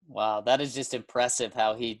 Wow, that is just impressive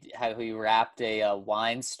how he wrapped a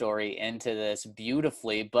wine story into this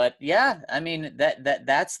beautifully. But yeah, I mean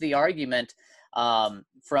that's the argument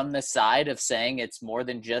from the side of saying it's more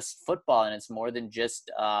than just football, and it's more than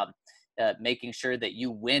just making sure that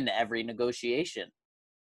you win every negotiation.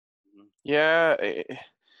 Yeah,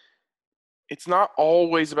 it's not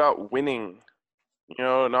always about winning.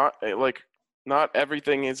 Not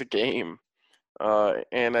everything is a game,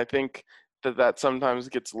 and I think that sometimes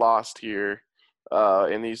gets lost here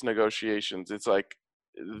in these negotiations. It's like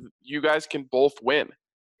you guys can both win.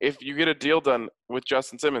 If you get a deal done with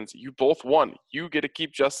Justin Simmons, you both won. You get to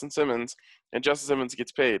keep Justin Simmons, and Justin Simmons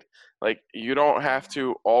gets paid. Like, you don't have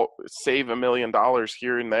to all save $1 million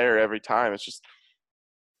here and there every time. It's just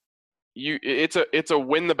it's a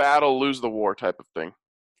win the battle, lose the war type of thing.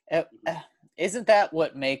 Isn't that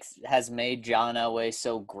what has made John Elway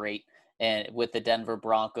so great? And with the Denver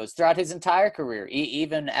Broncos throughout his entire career,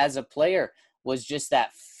 even as a player, was just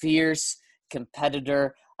that fierce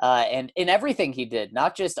competitor and in everything he did,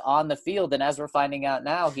 not just on the field. And as we're finding out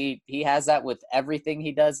now, he has that with everything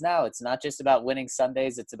he does now. It's not just about winning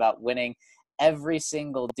Sundays. It's about winning every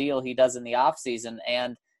single deal he does in the offseason.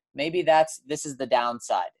 And maybe this is the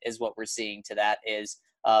downside, is what we're seeing to that, is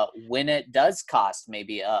when it does cost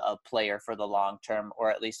maybe a player for the long term,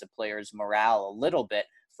 or at least a player's morale a little bit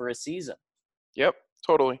for a season. Yep,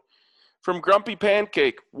 totally. From Grumpy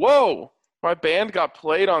Pancake, whoa, my band got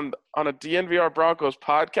played on a DNVR Broncos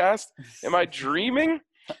podcast. Am I dreaming?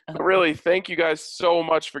 But really, thank you guys so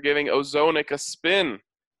much for giving Ozonic a spin.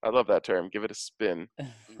 I love that term, give it a spin.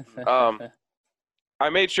 I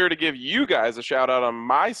made sure to give you guys a shout out on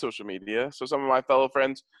my social media, so some of my fellow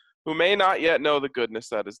friends who may not yet know the goodness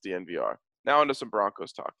that is DNVR. Now into some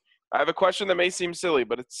Broncos talk. I have a question that may seem silly,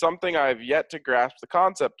 but it's something I have yet to grasp the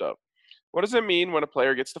concept of. What does it mean when a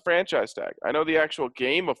player gets the franchise tag? I know the actual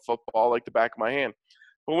game of football like the back of my hand,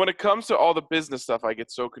 but when it comes to all the business stuff, I get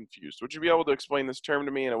so confused. Would you be able to explain this term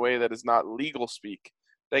to me in a way that is not legal speak?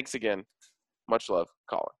 Thanks again. Much love,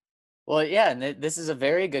 Colin. Well, yeah, and this is a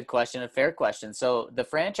very good question, a fair question. So the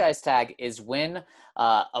franchise tag is when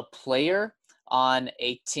a player on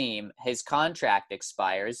a team, his contract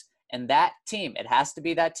expires, and that team, it has to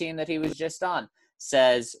be that team that he was just on,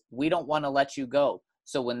 says, we don't want to let you go.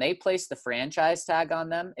 So when they place the franchise tag on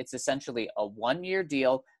them, it's essentially a 1-year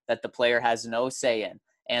deal that the player has no say in.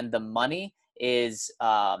 And the money is,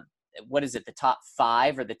 what is it, the top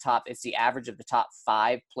 5 or it's the average of the top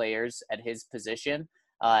 5 players at his position.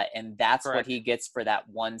 And that's Correct. what he gets for that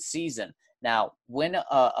one season. Now, when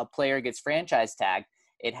a player gets franchise tagged,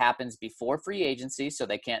 it happens before free agency, so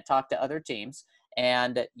they can't talk to other teams.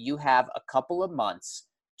 And you have a couple of months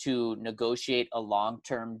to negotiate a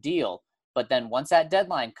long-term deal. But then once that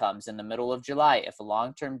deadline comes in the middle of July, if a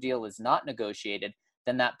long-term deal is not negotiated,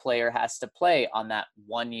 then that player has to play on that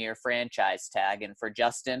 1-year franchise tag. And for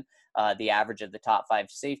Justin, the average of the top 5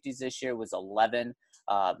 safeties this year was $11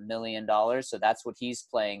 million. So that's what he's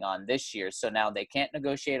playing on this year. So now they can't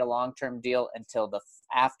negotiate a long-term deal until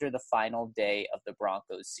after the final day of the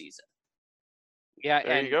Broncos season. Yeah,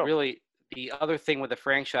 There you and go. really the other thing with the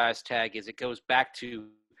franchise tag is it goes back to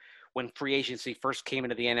when free agency first came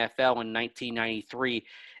into the NFL in 1993,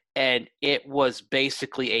 and it was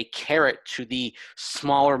basically a carrot to the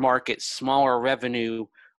smaller market, smaller revenue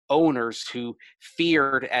owners who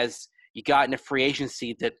feared as you got into free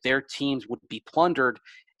agency that their teams would be plundered,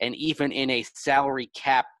 and even in a salary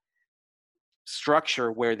cap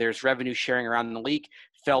structure where there's revenue sharing around the league,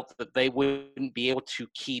 felt that they wouldn't be able to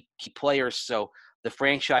keep players. So the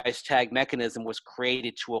franchise tag mechanism was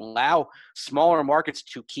created to allow smaller markets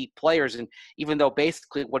to keep players. And even though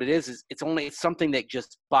basically what it is it's something that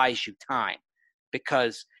just buys you time,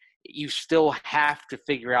 because you still have to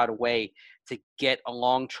figure out a way to get a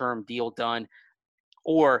long-term deal done,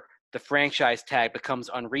 or the franchise tag becomes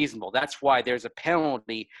unreasonable. That's why there's a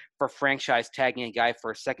penalty for franchise tagging a guy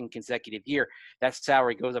for a second consecutive year. That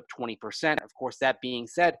salary goes up 20%. Of course, that being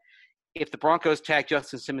said, if the Broncos tag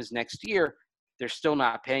Justin Simmons next year, they're still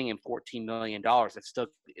not paying him $14 million.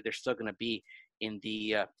 They're still going to be in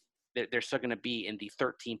the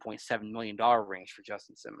 $13.7 million range for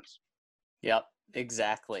Justin Simmons. Yep,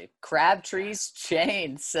 exactly. Crabtree's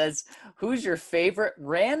Chain says, who's your favorite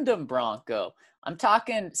random Bronco? I'm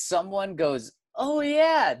talking someone goes, oh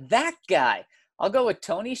yeah, that guy. I'll go with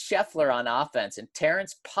Tony Scheffler on offense and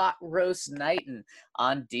Terrence Pot Roast Knighton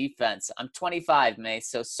on defense. I'm 25, May,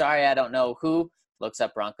 so sorry I don't know who. Looks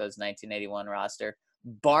up Broncos 1981 roster.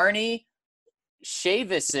 Barney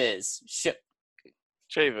Chavis is.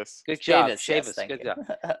 Chavis. Good job. Chavis, yes, Good job.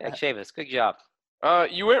 Yeah, Chavis, good job.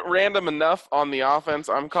 You went random enough on the offense.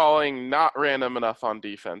 I'm calling not random enough on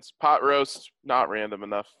defense. Pot roast, not random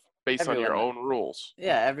enough based on your own rules.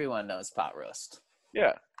 Yeah, everyone knows Pot Roast.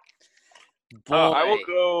 Yeah. I will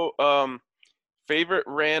go favorite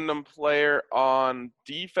random player on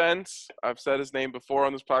defense. I've said his name before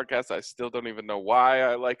on this podcast. I still don't even know why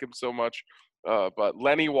I like him so much. But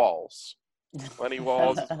Lenny Walls. Lenny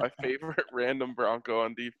Walls is my favorite random Bronco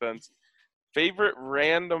on defense. Favorite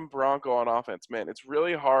random Bronco on offense. Man, it's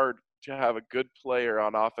really hard to have a good player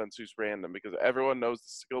on offense who's random because everyone knows the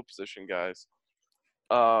skill position guys.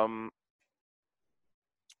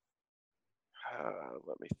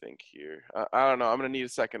 Let me think here. I don't know. I'm going to need a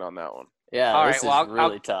second on that one. Yeah, All this right, is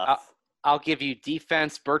really tough. I'll give you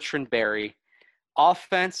defense, Bertrand Berry.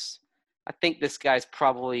 Offense, I think this guy's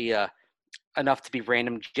probably enough to be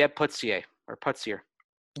random. Jeb Putzier.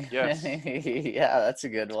 Yes. Yeah, that's a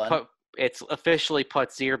good one. It's officially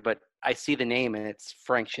Putzier, but I see the name and it's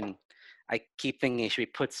French, and I keep thinking it should be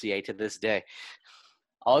Putzier to this day.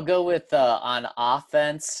 I'll go with on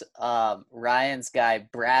offense, Ryan's guy,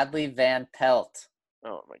 Bradley Van Pelt.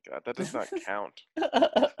 Oh, my God. That does not count.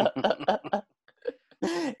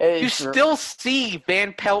 You still see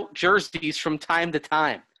Van Pelt jerseys from time to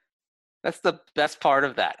time. That's the best part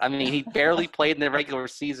of that. I mean, he barely played in the regular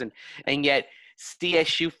season, and yet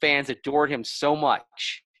CSU fans adored him so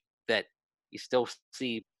much that you still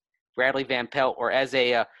see Bradley Van Pelt, or as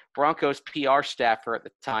a Broncos PR staffer at the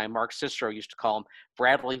time, Mark Cicero used to call him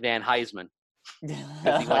Bradley Van Heisman.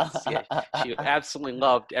 Because he went to CSU. She absolutely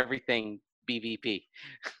loved everything BVP.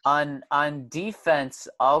 On defense,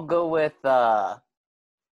 I'll go with Lowell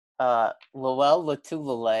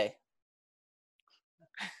Latulele.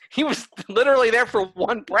 He was literally there for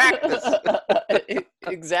one practice.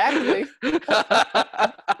 Exactly.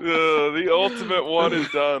 The ultimate one is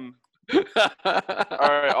done. All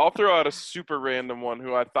right, I'll throw out a super random one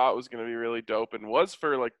who I thought was going to be really dope and was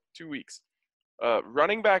for like 2 weeks.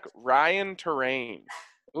 Running back Ryan Terrain.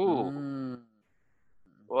 Ooh.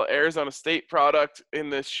 Arizona State product in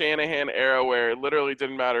the Shanahan era where it literally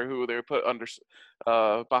didn't matter who they were put under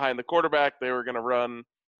behind the quarterback. They were going to run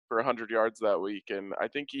for 100 yards that week. And I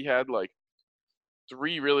think he had like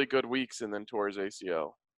 3 really good weeks and then tore his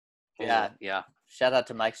ACL. Yeah. Shout out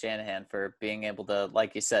to Mike Shanahan for being able to,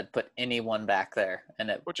 like you said, put anyone back there and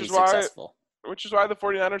it be successful. Which is why the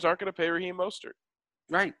 49ers aren't going to pay Raheem Mostert.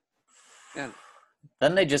 Right. Yeah.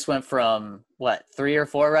 Then they just went from, 3 or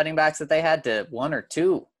 4 running backs that they had to 1 or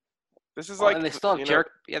 2. This is and they still have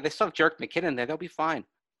they still have Jerk McKinnon there. They'll be fine.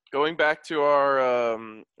 Going back to our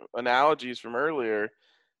analogies from earlier,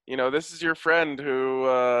 this is your friend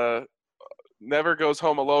who never goes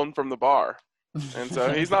home alone from the bar. And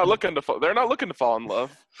so he's not looking to they're not looking to fall in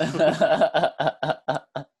love.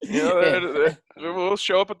 We'll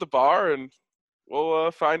show up at the bar and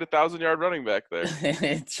we'll find a 1,000-yard running back there.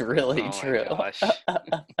 It's really true.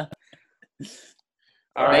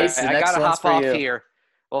 All right, Mason, I gotta hop off you. here.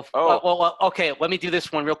 Well, okay. Let me do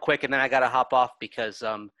this one real quick, and then I gotta hop off because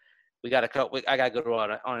I gotta go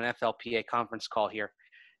on an FLPA conference call here.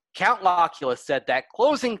 Count Locula said that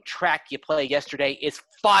closing track you played yesterday is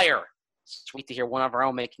fire. Sweet to hear one of our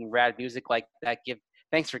own making rad music like that.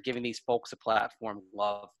 Thanks for giving these folks a platform.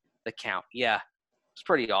 Love the Count. Yeah, it's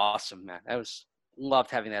pretty awesome, man.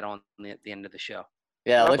 Loved having that on at the end of the show.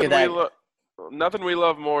 Yeah, look at that. Nothing we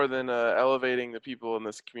love more than elevating the people in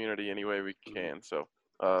this community any way we can. So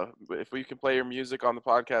if we can play your music on the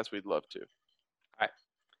podcast, we'd love to.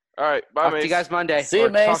 All right. Bye, Talk Mace. to you guys Monday. See you,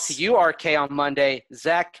 Mace. Talk to you, RK, on Monday.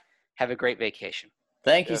 Zach, have a great vacation.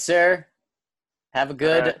 Thank you, sir. Have a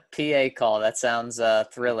good PA call. That sounds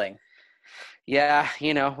thrilling. Yeah,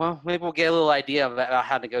 maybe we'll get a little idea about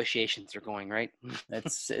how negotiations are going, right?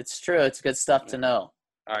 It's true. It's good stuff to know.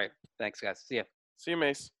 All right. Thanks, guys. See ya. See you,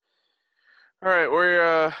 Mace. All right,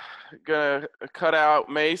 we're going to cut out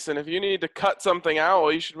Mace. And if you need to cut something out,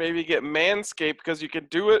 well, you should maybe get Manscaped because you can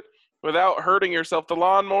do it without hurting yourself. The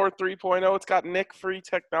Lawnmower 3.0, it's got nick-free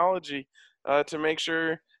technology to make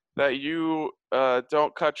sure that you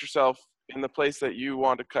don't cut yourself in the place that you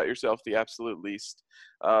want to cut yourself the absolute least.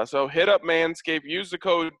 So hit up Manscaped, use the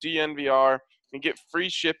code DNVR, and get free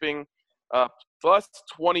shipping plus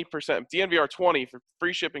 20%, DNVR 20 for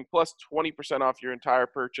free shipping plus 20% off your entire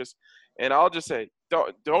purchase. And I'll just say,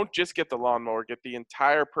 don't just get the lawnmower, get the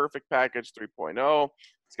entire Perfect Package 3.0.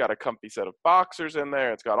 It's got a comfy set of boxers in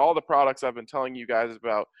there. It's got all the products I've been telling you guys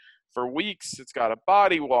about for weeks. It's got a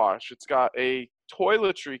body wash. It's got a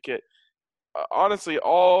toiletry kit. Honestly,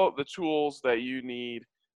 all the tools that you need,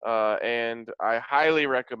 and I highly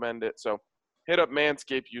recommend it. So hit up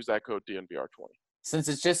Manscaped, use that code DNVR20. Since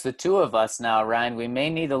it's just the two of us now, Ryan, we may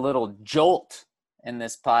need a little jolt in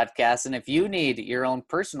this podcast. And if you need your own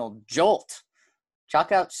personal jolt,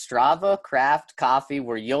 check out Strava Craft Coffee,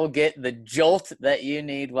 where you'll get the jolt that you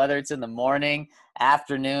need, whether it's in the morning,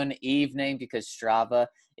 afternoon, evening, because Strava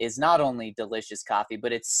is not only delicious coffee,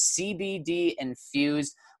 but it's CBD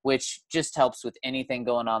infused, which just helps with anything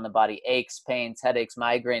going on in the body, aches, pains, headaches,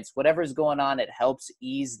 migraines, whatever's going on, it helps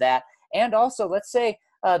ease that. And also, let's say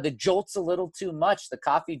the jolt's a little too much, the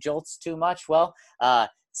coffee jolt's too much. Well,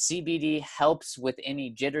 CBD helps with any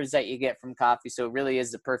jitters that you get from coffee, so it really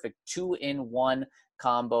is the perfect 2-in-1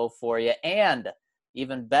 combo for you. And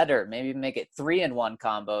even better, maybe make it 3-in-1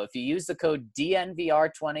 combo. If you use the code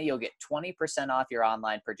DNVR20, you'll get 20% off your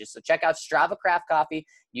online purchase. So check out Strava Craft Coffee.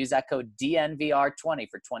 Use that code DNVR20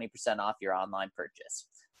 for 20% off your online purchase.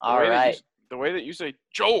 All right. The way that you say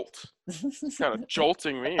jolt, it's kind of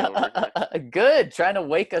jolting me over here. Good. Trying to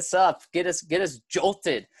wake us up. Get us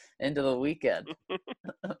jolted into the weekend.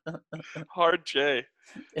 Hard J.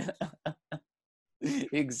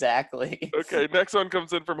 Exactly. Okay, next one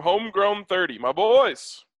comes in from Homegrown 30. My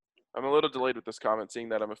boys. I'm a little delayed with this comment, seeing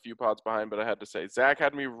that I'm a few pods behind, but I had to say, Zach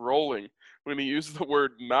had me rolling when he used the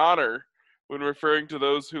word nonner when referring to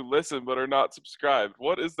those who listen but are not subscribed.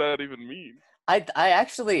 What does that even mean? I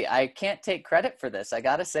can't take credit for this. I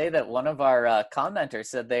got to say that one of our commenters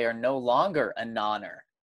said they are no longer a nonner.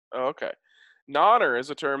 Oh, okay. Nonner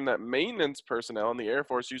is a term that maintenance personnel in the Air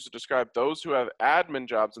Force use to describe those who have admin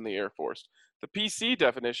jobs in the Air Force. The PC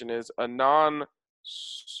definition is a non-sortie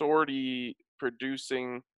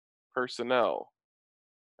producing personnel.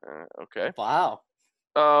 Okay. Wow.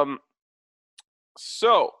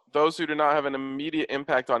 So, those who do not have an immediate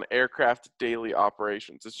impact on aircraft daily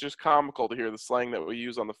operations. It's just comical to hear the slang that we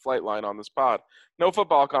use on the flight line on this pod. No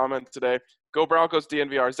football comment today. Go Broncos,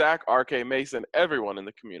 DNVR, Zach, RK, Mason, everyone in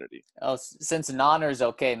the community. Oh, since nonner's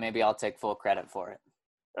okay, maybe I'll take full credit for it.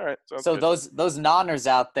 All right. So good. those nonners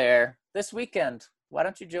out there this weekend, why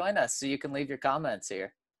don't you join us so you can leave your comments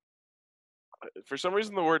here? For some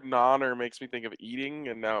reason, the word "nanner" makes me think of eating,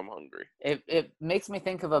 and now I'm hungry. It makes me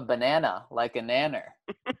think of a banana, like a nanner.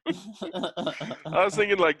 I was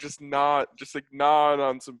thinking like just nod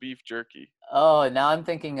on some beef jerky. Oh, now I'm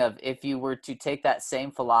thinking of if you were to take that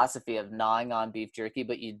same philosophy of gnawing on beef jerky,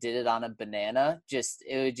 but you did it on a banana, it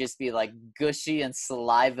would just be like gushy and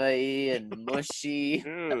saliva-y and mushy.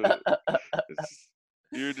 Ew.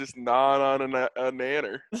 You're just gnawing on a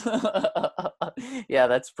nanner. Yeah,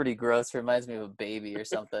 that's pretty gross. Reminds me of a baby or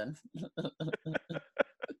something.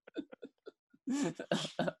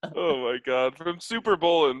 Oh my God! From Super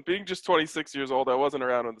Bowl and being just 26 years old, I wasn't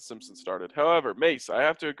around when The Simpsons started. However, Mace, I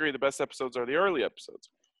have to agree, the best episodes are the early episodes.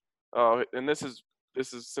 And this is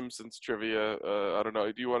Simpsons trivia. I don't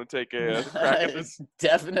know. Do you want to take a crack at this?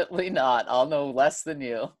 Definitely not. I'll know less than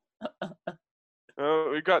you.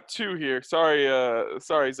 We've got two here. Sorry,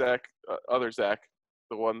 Zach. Other Zach,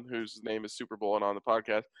 the one whose name is Super Bowl and on the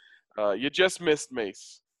podcast. You just missed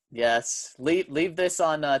Mace. Yes. Leave this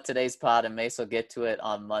on today's pod, and Mace will get to it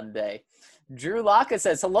on Monday. Drew Locke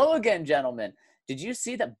says, hello again, gentlemen. Did you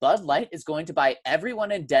see that Bud Light is going to buy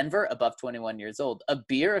everyone in Denver above 21 years old a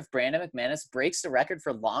beer if Brandon McManus breaks the record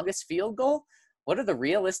for longest field goal? What are the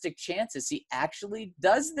realistic chances he actually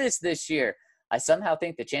does this year? I somehow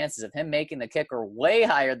think the chances of him making the kick are way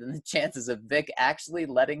higher than the chances of Vic actually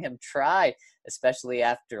letting him try, especially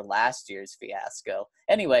after last year's fiasco.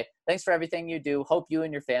 Anyway, thanks for everything you do. Hope you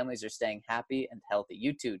and your families are staying happy and healthy.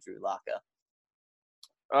 You too, Drew Locke.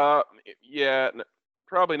 Yeah,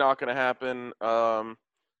 probably not going to happen.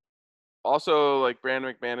 Also, like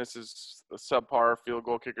Brandon McManus is a subpar field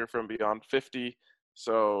goal kicker from beyond 50.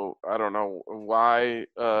 So I don't know why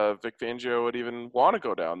Vic Fangio would even want to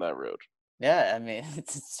go down that road. Yeah, I mean,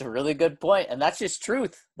 it's a really good point, and that's just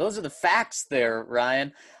truth. Those are the facts there,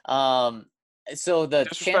 Ryan. So the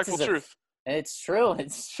chances of truth. It's true.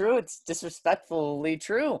 It's true. It's disrespectfully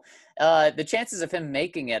true. The chances of him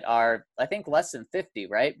making it are, I think, less than 50,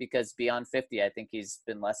 right? Because beyond 50, I think he's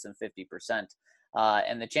been less than 50%.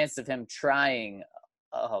 And the chances of him trying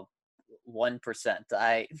 1%,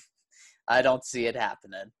 I don't see it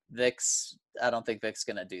happening. I don't think Vic's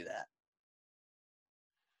gonna do that.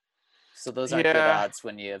 So those aren't good odds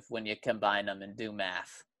when you combine them and do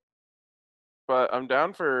math. But I'm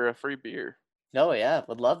down for a free beer. Oh, yeah.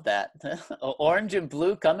 Would love that. Orange and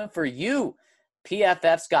blue coming for you.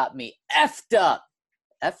 PFF's got me effed up.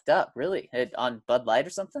 Effed up, really? On Bud Light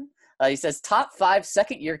or something? He says, top 5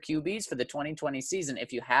 second-year QBs for the 2020 season.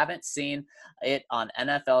 If you haven't seen it on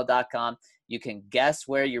NFL.com, you can guess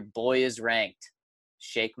where your boy is ranked.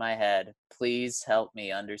 Shake my head. Please help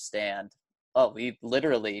me understand. Oh, he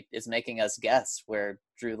literally is making us guess where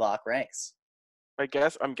Drew Locke ranks.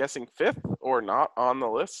 I'm guessing 5th or not on the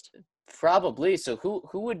list. Probably. So who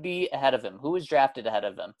would be ahead of him? Who was drafted ahead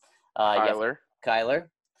of him? Kyler.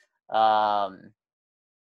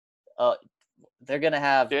 They're going to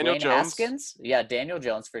have Daniel Dwayne Jones. Haskins. Yeah, Daniel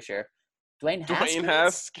Jones for sure. Dwayne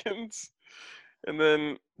Haskins. And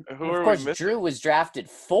then who are we missing? Of course, Drew was drafted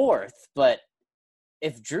 4th, but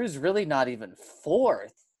if Drew's really not even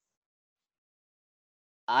 4th,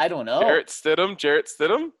 I don't know. Jarrett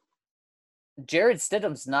Stidham? Jared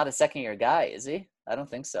Stidham's not a second-year guy, is he? I don't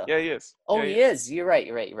think so. Yeah, he is. Oh, yeah, he is. You're right.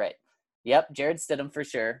 Yep, Jared Stidham for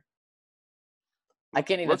sure. I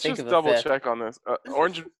can't even think of a fifth. Let's just double check on this.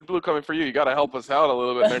 Orange and blue coming for you. You got to help us out a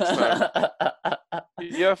little bit next time.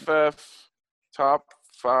 PFF top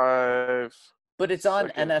 5. But it's on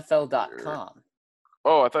NFL.com.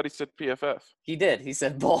 Oh, I thought he said PFF. He did. He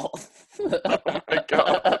said both. Oh my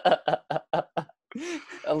God.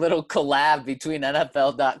 A little collab between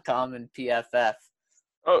NFL.com and PFF.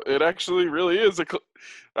 Oh, it actually really is.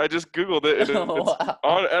 I just Googled it. And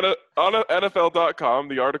on NFL.com,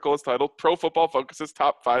 the article is titled Pro Football Focus's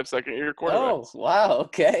Top 5 Second-Year Quarterbacks. Oh, wow.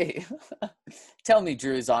 Okay. Tell me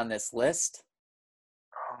Drew's on this list.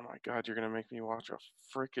 Oh, my God. You're going to make me watch a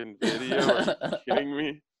freaking video? Are you kidding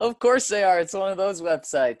me? Of course they are. It's one of those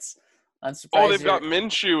websites. I'm surprised. Oh, they've got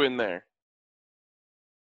Minshew in there.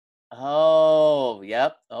 Oh,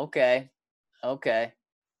 yep. Okay.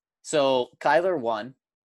 So Kyler 1.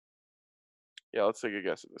 Yeah, let's take a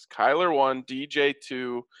guess at this. Kyler 1, DJ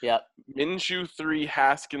 2. Yep. Minshew 3,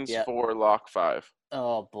 Haskins 4, Locke 5.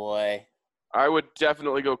 Oh boy. I would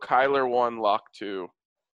definitely go Kyler 1, Locke 2.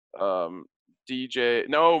 DJ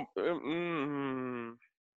no.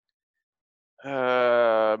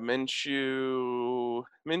 Minshew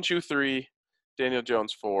 3, Daniel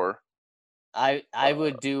Jones 4. I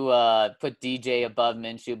would do put DJ above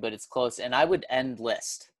Minshew, but it's close, and I would end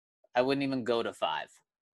list. I wouldn't even go to 5.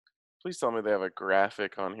 Please tell me they have a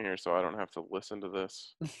graphic on here so I don't have to listen to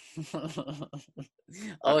this.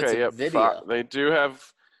 Oh, Okay, it's a yep. video. They do have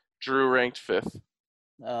Drew ranked 5th.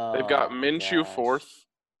 They've got Oh, Minshew gosh. 4th.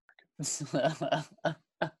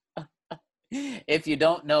 If you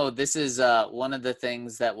don't know, this is one of the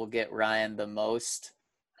things that will get Ryan the most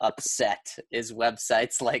upset is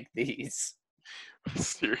websites like these.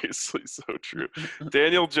 Seriously, so true.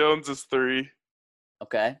 Daniel Jones is 3.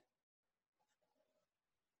 Okay.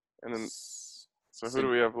 And then, so who So do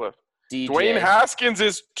we have left? DJ. Dwayne Haskins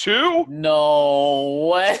is 2?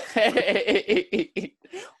 No way.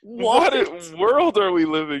 What world are we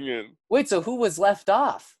living in? Wait, so who was left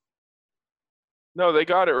off? No, they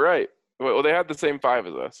got it right. Well, they had the same 5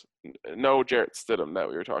 as us. No Jarrett Stidham that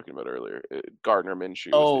we were talking about earlier. Gardner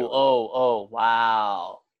Minshew. Oh,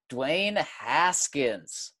 wow. Dwayne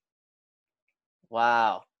Haskins.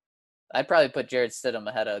 Wow. I'd probably put Jared Stidham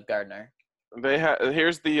ahead of Gardner.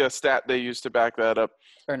 Here's the stat they used to back that up.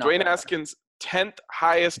 Dwayne Haskins, 10th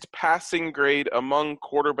highest passing grade among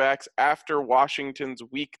quarterbacks after Washington's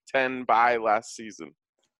Week 10 bye last season.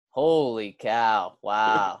 Holy cow.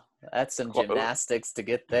 Wow. That's some gymnastics to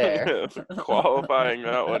get there. Qualifying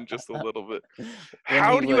that one just a little bit.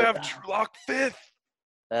 How do you have Drew Lock 5th?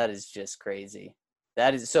 That is just crazy.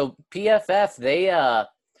 That is so PFF,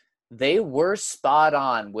 they were spot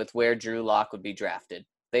on with where Drew Lock would be drafted.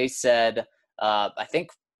 They said, I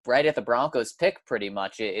think right at the Broncos pick pretty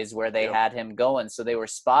much is where they had him going. So they were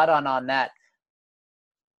spot on that.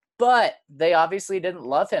 But they obviously didn't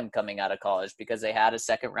love him coming out of college because they had a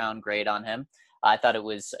second round grade on him. I thought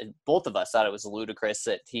both of us thought it was ludicrous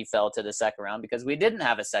that he fell to the second round because we didn't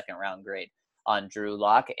have a second round grade on Drew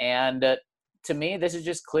Lock. And to me, this is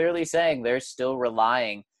just clearly saying they're still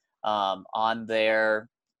relying on their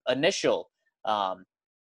initial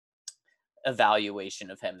evaluation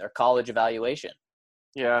of him, their college evaluation.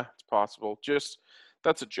 Yeah, it's possible.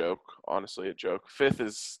 That's a joke, honestly, a joke. 5th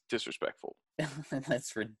is disrespectful.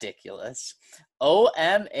 That's ridiculous.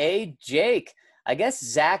 OMA Jake. I guess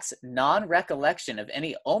Zach's non-recollection of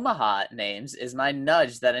any Omaha names is my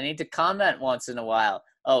nudge that I need to comment once in a while.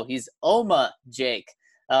 Oh, he's Oma Jake.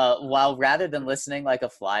 While rather than listening like a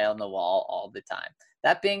fly on the wall all the time.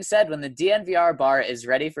 That being said, when the DNVR bar is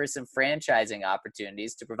ready for some franchising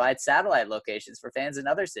opportunities to provide satellite locations for fans in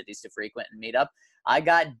other cities to frequent and meet up, I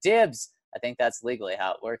got dibs. I think that's legally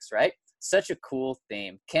how it works, right? Such a cool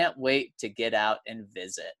theme. Can't wait to get out and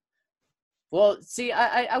visit. Well, see,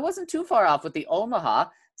 I wasn't too far off with the Omaha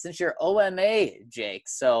since you're OMA, Jake.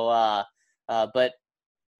 So, but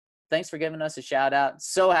thanks for giving us a shout out.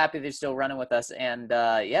 So happy they're still running with us. And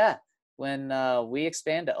when we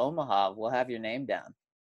expand to Omaha, we'll have your name down.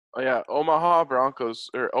 Oh, yeah. Omaha Broncos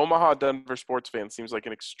or Omaha Denver sports fans seems like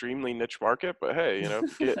an extremely niche market. But hey,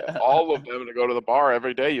 get all of them to go to the bar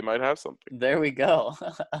every day, you might have something. There we go.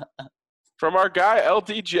 From our guy,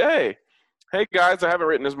 LDJ. Hey, guys, I haven't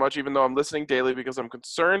written as much even though I'm listening daily because I'm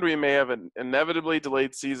concerned we may have an inevitably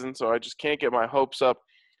delayed season, so I just can't get my hopes up.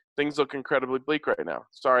 Things look incredibly bleak right now.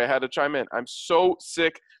 Sorry, I had to chime in. I'm so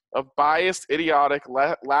sick of biased, idiotic,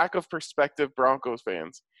 lack of perspective Broncos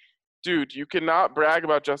fans. Dude, you cannot brag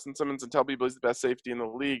about Justin Simmons and tell people he's the best safety in the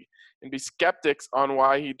league and be skeptics on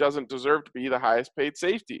why he doesn't deserve to be the highest paid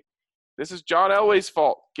safety. This is John Elway's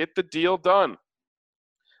fault. Get the deal done.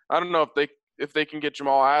 I don't know if they can get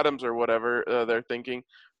Jamal Adams or whatever they're thinking,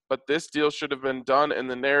 but this deal should have been done,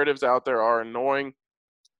 and the narratives out there are annoying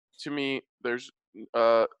to me. There's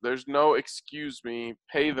no excuse me,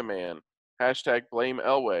 pay the man. # blame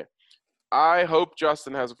Elway. I hope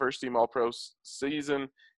Justin has a first-team All-Pro season,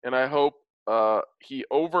 and I hope he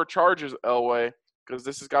overcharges Elway because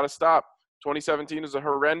this has got to stop. 2017 is a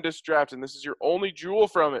horrendous draft, and this is your only jewel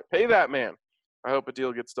from it. Pay that man. I hope a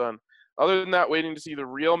deal gets done. Other than that, waiting to see the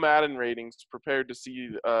real Madden ratings, prepared to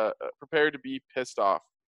be pissed off,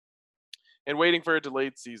 and waiting for a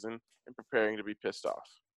delayed season and preparing to be pissed off.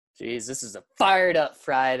 Jeez, this is a fired up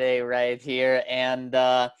Friday right here, and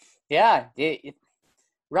Ryan,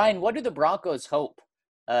 what do the Broncos hope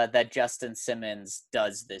that Justin Simmons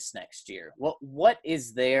does this next year? What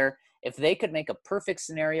is there if they could make a perfect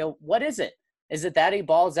scenario? What is it? Is it that he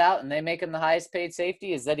balls out and they make him the highest paid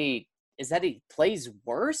safety? Is that he plays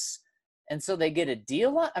worse? And so they get a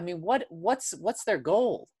deal on? I mean, what's their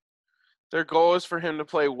goal? Their goal is for him to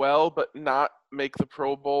play well, but not make the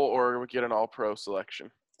Pro Bowl or get an All-Pro selection.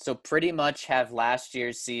 So pretty much have last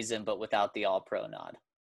year's season, but without the All-Pro nod.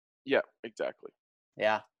 Yeah, exactly.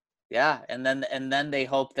 Yeah. And then they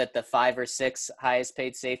hope that the 5 or 6 highest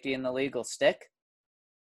paid safety in the league will stick.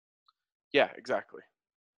 Yeah, exactly.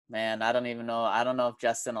 Man, I don't even know. I don't know if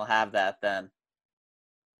Justin will have that then.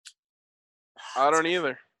 I don't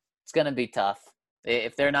either. It's going to be tough.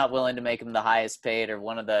 If they're not willing to make him the highest paid or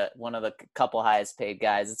one of the couple highest paid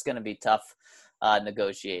guys, it's going to be tough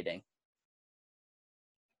negotiating.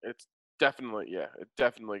 It's definitely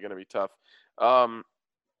going to be tough. How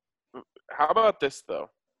about this though?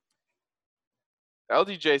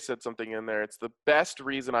 LDJ said something in there. It's the best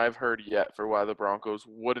reason I've heard yet for why the Broncos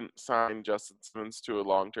wouldn't sign Justin Simmons to a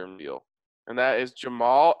long-term deal. And that is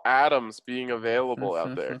Jamal Adams being available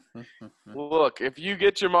out there. Look, if you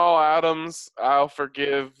get Jamal Adams, I'll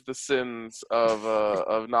forgive the sins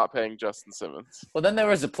of not paying Justin Simmons. Well, then there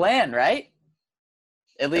was a plan, right?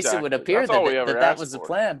 At least Exactly. it would appear that was the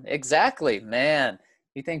plan. Exactly, man.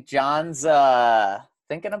 You think John's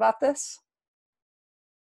thinking about this?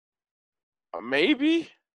 Maybe.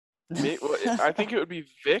 I think it would be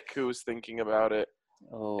Vic who was thinking about it.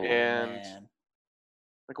 Oh, and man.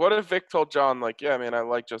 Like, what if Vic told John, like, yeah, man, I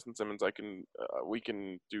like Justin Simmons. We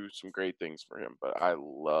can do some great things for him, but I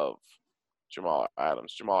love Jamal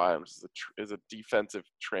Adams. Jamal Adams is a defensive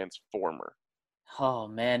transformer. Oh,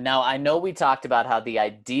 man. Now, I know we talked about how the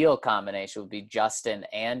ideal combination would be Justin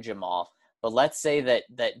and Jamal, but let's say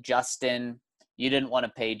that Justin, you didn't want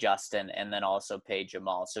to pay Justin and then also pay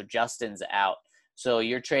Jamal. So Justin's out. So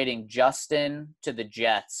you're trading Justin to the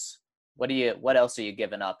Jets. What else are you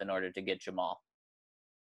giving up in order to get Jamal?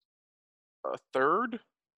 A third?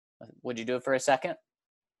 Would you do it for a second?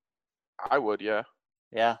 I would, yeah.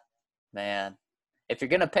 Yeah, man. If you're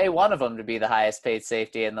going to pay one of them to be the highest paid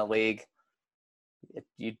safety in the league,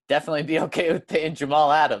 you'd definitely be okay with paying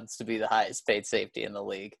Jamal Adams to be the highest paid safety in the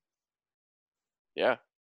league. Yeah.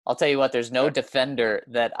 I'll tell you what, there's no defender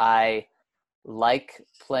that I like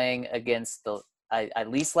playing against I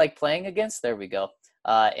least like playing against, there we go,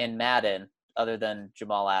 in Madden other than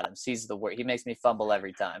Jamal Adams. He's the worst. He makes me fumble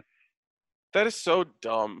every time. That is so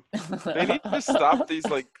dumb. They need to stop these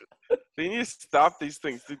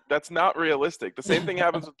things. That's not realistic. The same thing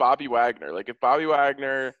happens with Bobby Wagner. Like, if Bobby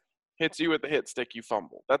Wagner hits you with the hit stick, you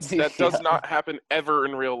fumble. That does not happen ever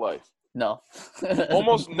in real life. No.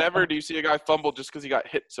 Almost never do you see a guy fumble just because he got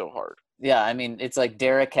hit so hard. Yeah, I mean, it's like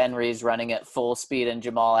Derrick Henry's running at full speed and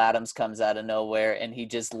Jamal Adams comes out of nowhere and he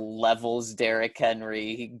just levels Derrick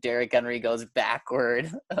Henry. Derrick Henry goes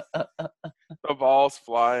backward. The ball's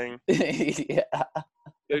flying. Yeah.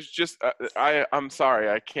 There's just I'm sorry,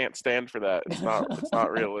 I can't stand for that. It's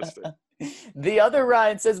not realistic. The other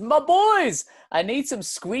Ryan says, my boys, I need some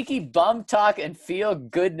squeaky bum talk and feel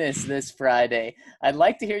goodness this Friday. I'd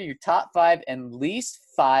like to hear your top 5 and least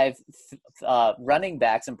 5 running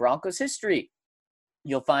backs in Broncos history.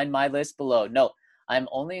 You'll find my list below. No, I'm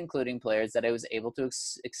only including players that I was able to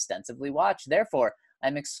extensively watch. Therefore,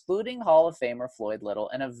 I'm excluding Hall of Famer Floyd Little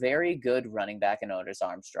and a very good running back in Otis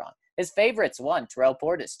Armstrong. His favorites: 1, Terrell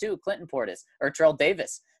Davis; 2, Terrell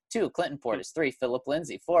Davis; 2, Clinton Portis; 3, Philip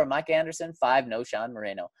Lindsay; 4, Mike Anderson; 5, Noshan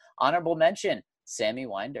Moreno. Honorable mention: Sammy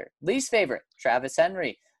Winder. Least favorite: Travis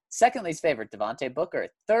Henry. Second least favorite: Devontae Booker.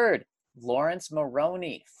 Third, Lawrence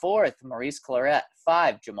Maroney. 4th, Maurice Claret.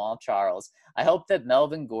 5, Jamal Charles. I hope that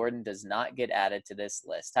Melvin Gordon does not get added to this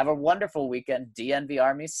list. Have a wonderful weekend. DNV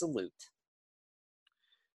Army salute.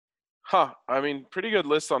 I mean, pretty good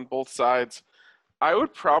list on both sides. I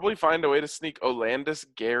would probably find a way to sneak Olandis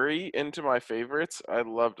Gary into my favorites. I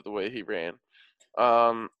loved the way he ran.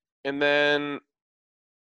 And then,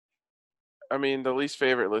 I mean, the least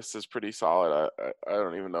favorite list is pretty solid. I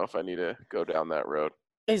don't even know if I need to go down that road.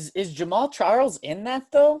 Is Jamal Charles in that,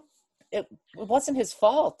 though? It wasn't his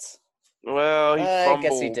fault. Well, he fumbled I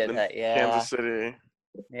guess he did that, yeah. Kansas City.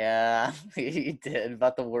 Yeah, he did.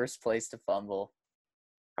 About the worst place to fumble.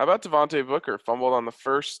 How about Devontae Booker? Fumbled on the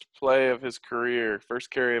first carry of his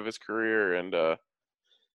career, and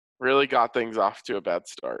really got things off to a bad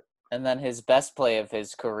start. And then his best play of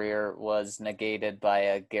his career was negated by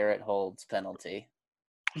a Garrett Holds penalty.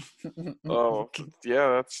 Oh, yeah,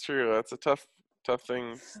 that's true. That's a tough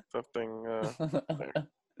thing.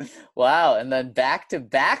 Wow, and then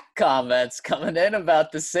back-to-back comments coming in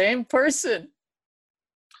about the same person.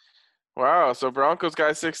 Wow, so Broncos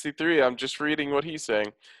guy 63, I'm just reading what he's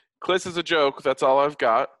saying. Kliss is a joke, that's all I've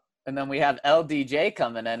got. And then we have LDJ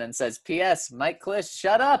coming in and says, P.S. Mike Kliss,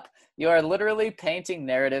 shut up. You are literally painting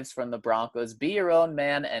narratives from the Broncos. Be your own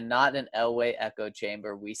man and not an Elway echo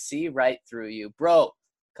chamber. We see right through you. Bro,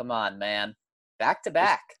 come on, man.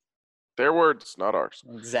 Back-to-back. Their words, not ours.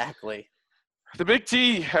 Exactly. The Big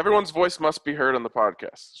T, everyone's voice must be heard on the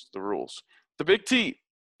podcast. The rules. The Big T.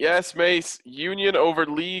 Yes, Mace, union over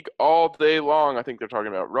league all day long. I think they're talking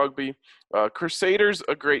about rugby. Crusaders,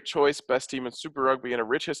 a great choice. Best team in Super Rugby and a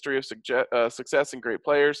rich history of success and great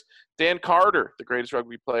players. Dan Carter, the greatest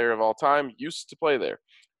rugby player of all time, used to play there.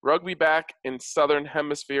 Rugby back in Southern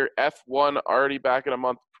Hemisphere. F1 already back in a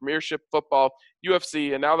month. Premiership football,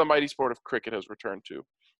 UFC, and now the mighty sport of cricket has returned to.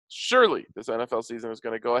 Surely this NFL season is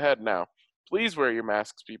going to go ahead now. Please wear your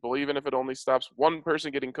masks, people, even if it only stops one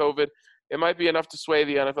person getting COVID. It might be enough to sway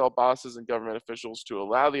the NFL bosses and government officials to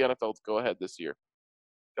allow the NFL to go ahead this year.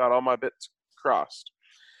 Got all my bits crossed.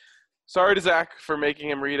 Sorry to Zach for making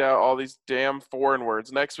him read out all these damn foreign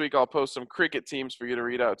words. Next week, I'll post some cricket teams for you to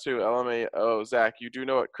read out, too. LMAO. Zach, you do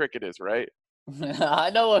know what cricket is, right? I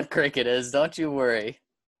know what cricket is. Don't you worry.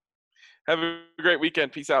 Have a great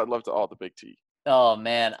weekend. Peace out. Love to all, the Big T. Oh,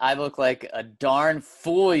 man. I looked like a darn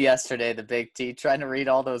fool yesterday, the Big T, trying to read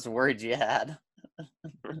all those words you had.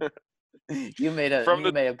 You may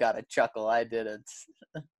have got a chuckle. I didn't.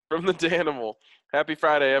 From the Danimal. Happy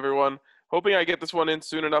Friday, everyone. Hoping I get this one in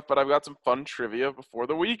soon enough, but I've got some fun trivia before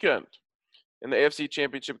the weekend. In the AFC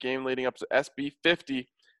Championship game leading up to SB 50,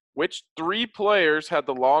 which 3 players had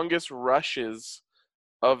the longest rushes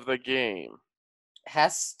of the game?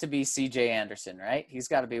 Has to be C.J. Anderson, right? He's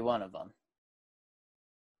got to be one of them.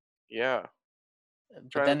 Yeah.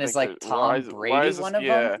 But then is like Tom Brady one of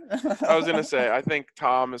them? I was going to say, I think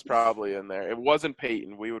Tom is probably in there. It wasn't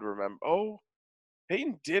Peyton. We would remember. Oh,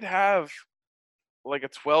 Peyton did have like a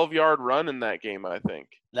 12-yard run in that game, I think.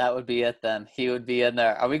 That would be it then. He would be in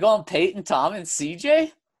there. Are we going Peyton, Tom, and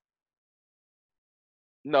CJ?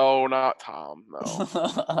 No, not Tom.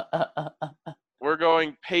 No. We're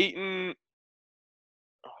going Peyton.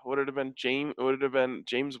 Would it have been James? Would it have been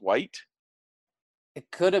James White? It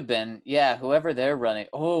could have been. Yeah, whoever they're running.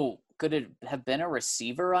 Oh, could it have been a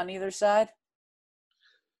receiver on either side?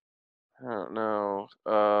 I don't know.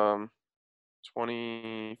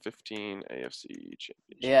 2015 AFC Championship.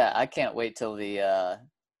 Yeah, I can't wait till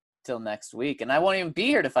next week, and I won't even be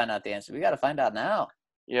here to find out the answer. We got to find out now.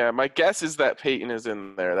 Yeah, my guess is that Peyton is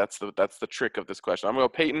in there. That's the trick of this question. I'm going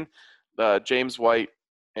to go Peyton, James White,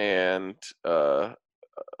 and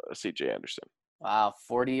C.J. Anderson. Wow,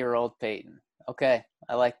 40-year-old Peyton. Okay,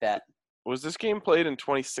 I like that. Was this game played in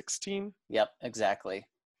 2016? Yep, exactly.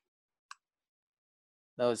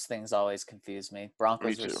 Those things always confuse me.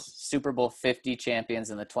 Broncos were Super Bowl 50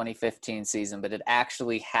 champions in the 2015 season, but it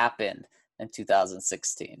actually happened in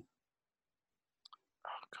 2016. Oh,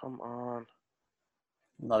 come on.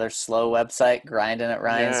 Another slow website grinding at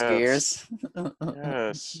Ryan's gears.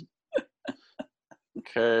 Yes.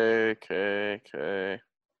 Okay.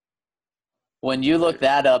 When you look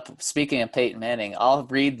that up, speaking of Peyton Manning, I'll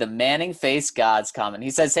read the Manning Face Gods comment.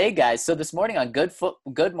 He says, "Hey guys, so this morning on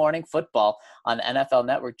Good Morning Football on NFL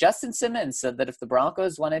Network, Justin Simmons said that if the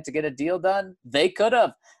Broncos wanted to get a deal done, they could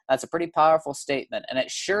have. That's a pretty powerful statement, and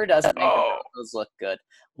it sure doesn't make the Broncos look good.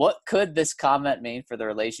 What could this comment mean for the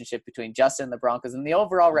relationship between Justin and the Broncos and the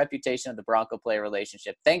overall reputation of the Bronco-player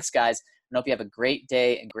relationship? Thanks, guys, and hope you have a great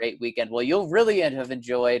day and great weekend." Well, you'll really have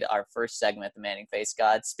enjoyed our first segment, the Manning Face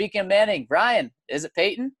God. Speaking of Manning, Brian, is it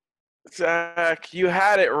Peyton? Zach, you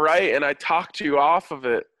had it right, and I talked you off of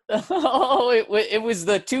it. Oh, it was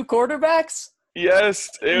the 2 quarterbacks? Yes,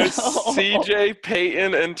 it was C.J.,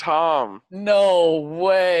 Peyton, and Tom. No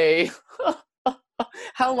way.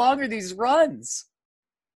 How long are these runs?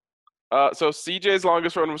 So C.J.'s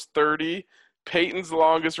longest run was 30. Peyton's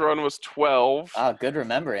longest run was 12. Oh, good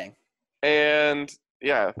remembering. And,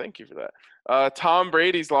 yeah, thank you for that. Tom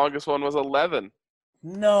Brady's longest one was 11.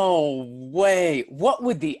 No way. What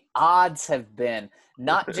would the odds have been?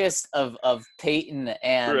 Not just of Peyton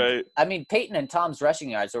and right. I mean, Peyton and Tom's rushing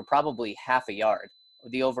yards were probably half a yard.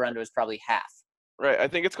 The over-under was probably half. Right. I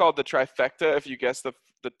think it's called the trifecta if you guess the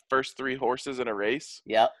first 3 horses in a race.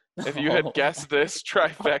 Yep. If you had guessed this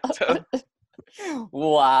trifecta.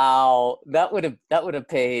 Wow. That would have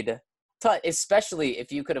paid, especially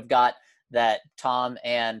if you could have got that Tom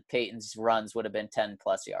and Peyton's runs would have been 10+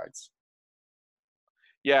 yards.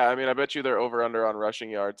 Yeah, I mean, I bet you their over-under on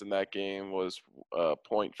rushing yards in that game was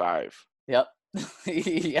 0.5. Yep.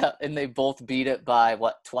 Yeah, and they both beat it by,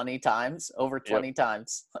 20 times? Over 20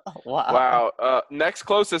 times. Wow. Wow. Next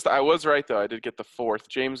closest, I was right, though. I did get the 4th.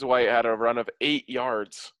 James White had a run of 8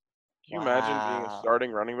 yards. Can you imagine being a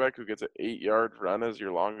starting running back who gets an 8-yard run as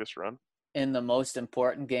your longest run? In the most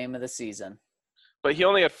important game of the season. But he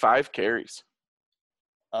only had 5 carries.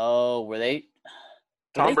 Oh, were they –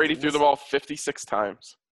 Tom Brady threw the ball 56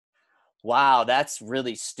 times. Wow, that's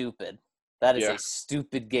really stupid. That is a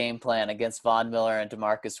stupid game plan against Von Miller and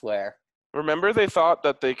DeMarcus Ware. Remember they thought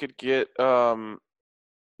that they could get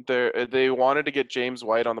they wanted to get James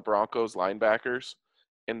White on the Broncos linebackers,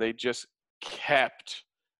 and they just kept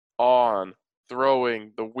on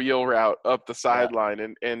throwing the wheel route up the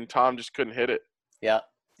sideline, and Tom just couldn't hit it. Yep,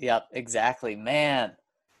 exactly. Man,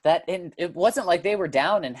 it wasn't like they were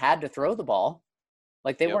down and had to throw the ball.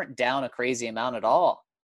 Like they Yep. weren't down a crazy amount at all.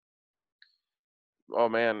 Oh,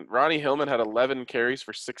 man. Ronnie Hillman had 11 carries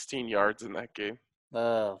for 16 yards in that game.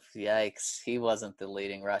 Oh, yikes. He wasn't the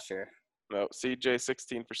leading rusher. No, CJ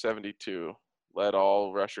 16 for 72. Led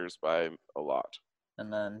all rushers by a lot.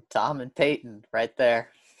 And then Tom and Peyton right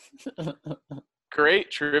there. Great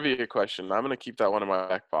trivia question. I'm going to keep that one in my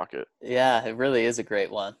back pocket. Yeah, it really is a great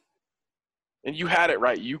one. And you had it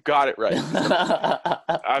right. You got it right.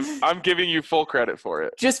 I'm giving you full credit for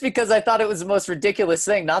it. Just because I thought it was the most ridiculous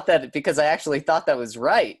thing, not that because I actually thought that was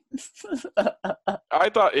right. I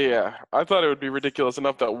thought it would be ridiculous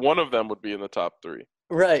enough that one of them would be in the top 3.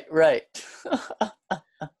 Right.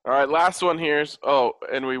 All right, last one here.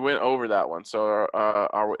 And we went over that one. So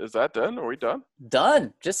is that done? Are we done?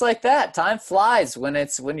 Done. Just like that. Time flies when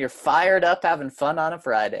you're fired up having fun on a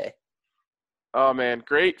Friday. Oh, man,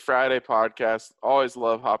 great Friday podcast. Always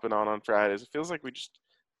love hopping on Fridays. It feels like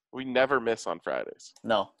we never miss on Fridays.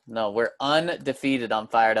 No, we're undefeated on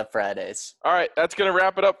Fired Up Fridays. All right, that's going to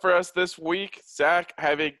wrap it up for us this week. Zach,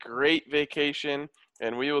 have a great vacation,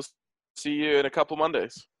 and we will see you in a couple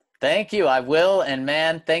Mondays. Thank you. I will. And,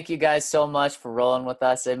 man, thank you guys so much for rolling with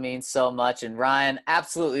us. It means so much. And, Ryan,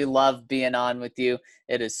 absolutely love being on with you.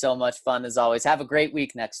 It is so much fun as always. Have a great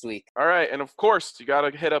week next week. All right. And, of course, you got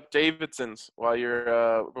to hit up Davidson's while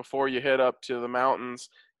you're before you head up to the mountains.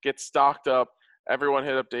 Get stocked up. Everyone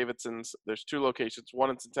hit up Davidson's. There's 2 locations,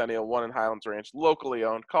 one in Centennial, one in Highlands Ranch, locally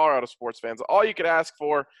owned, Colorado sports fans. All you could ask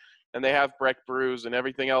for. And they have Breck brews and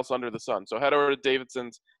everything else under the sun. So head over to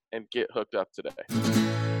Davidson's and get hooked up today.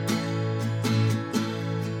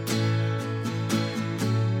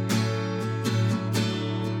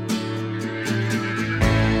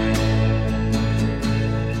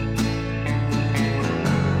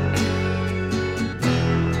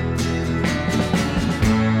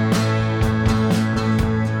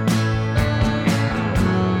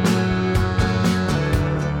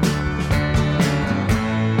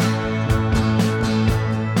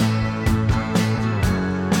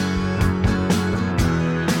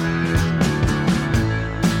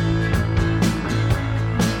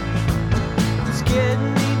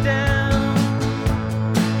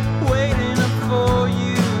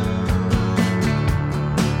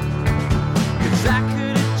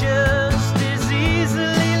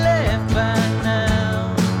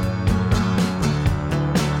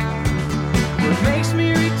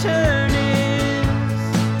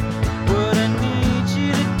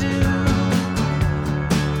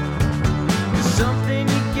 Something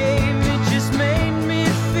you gave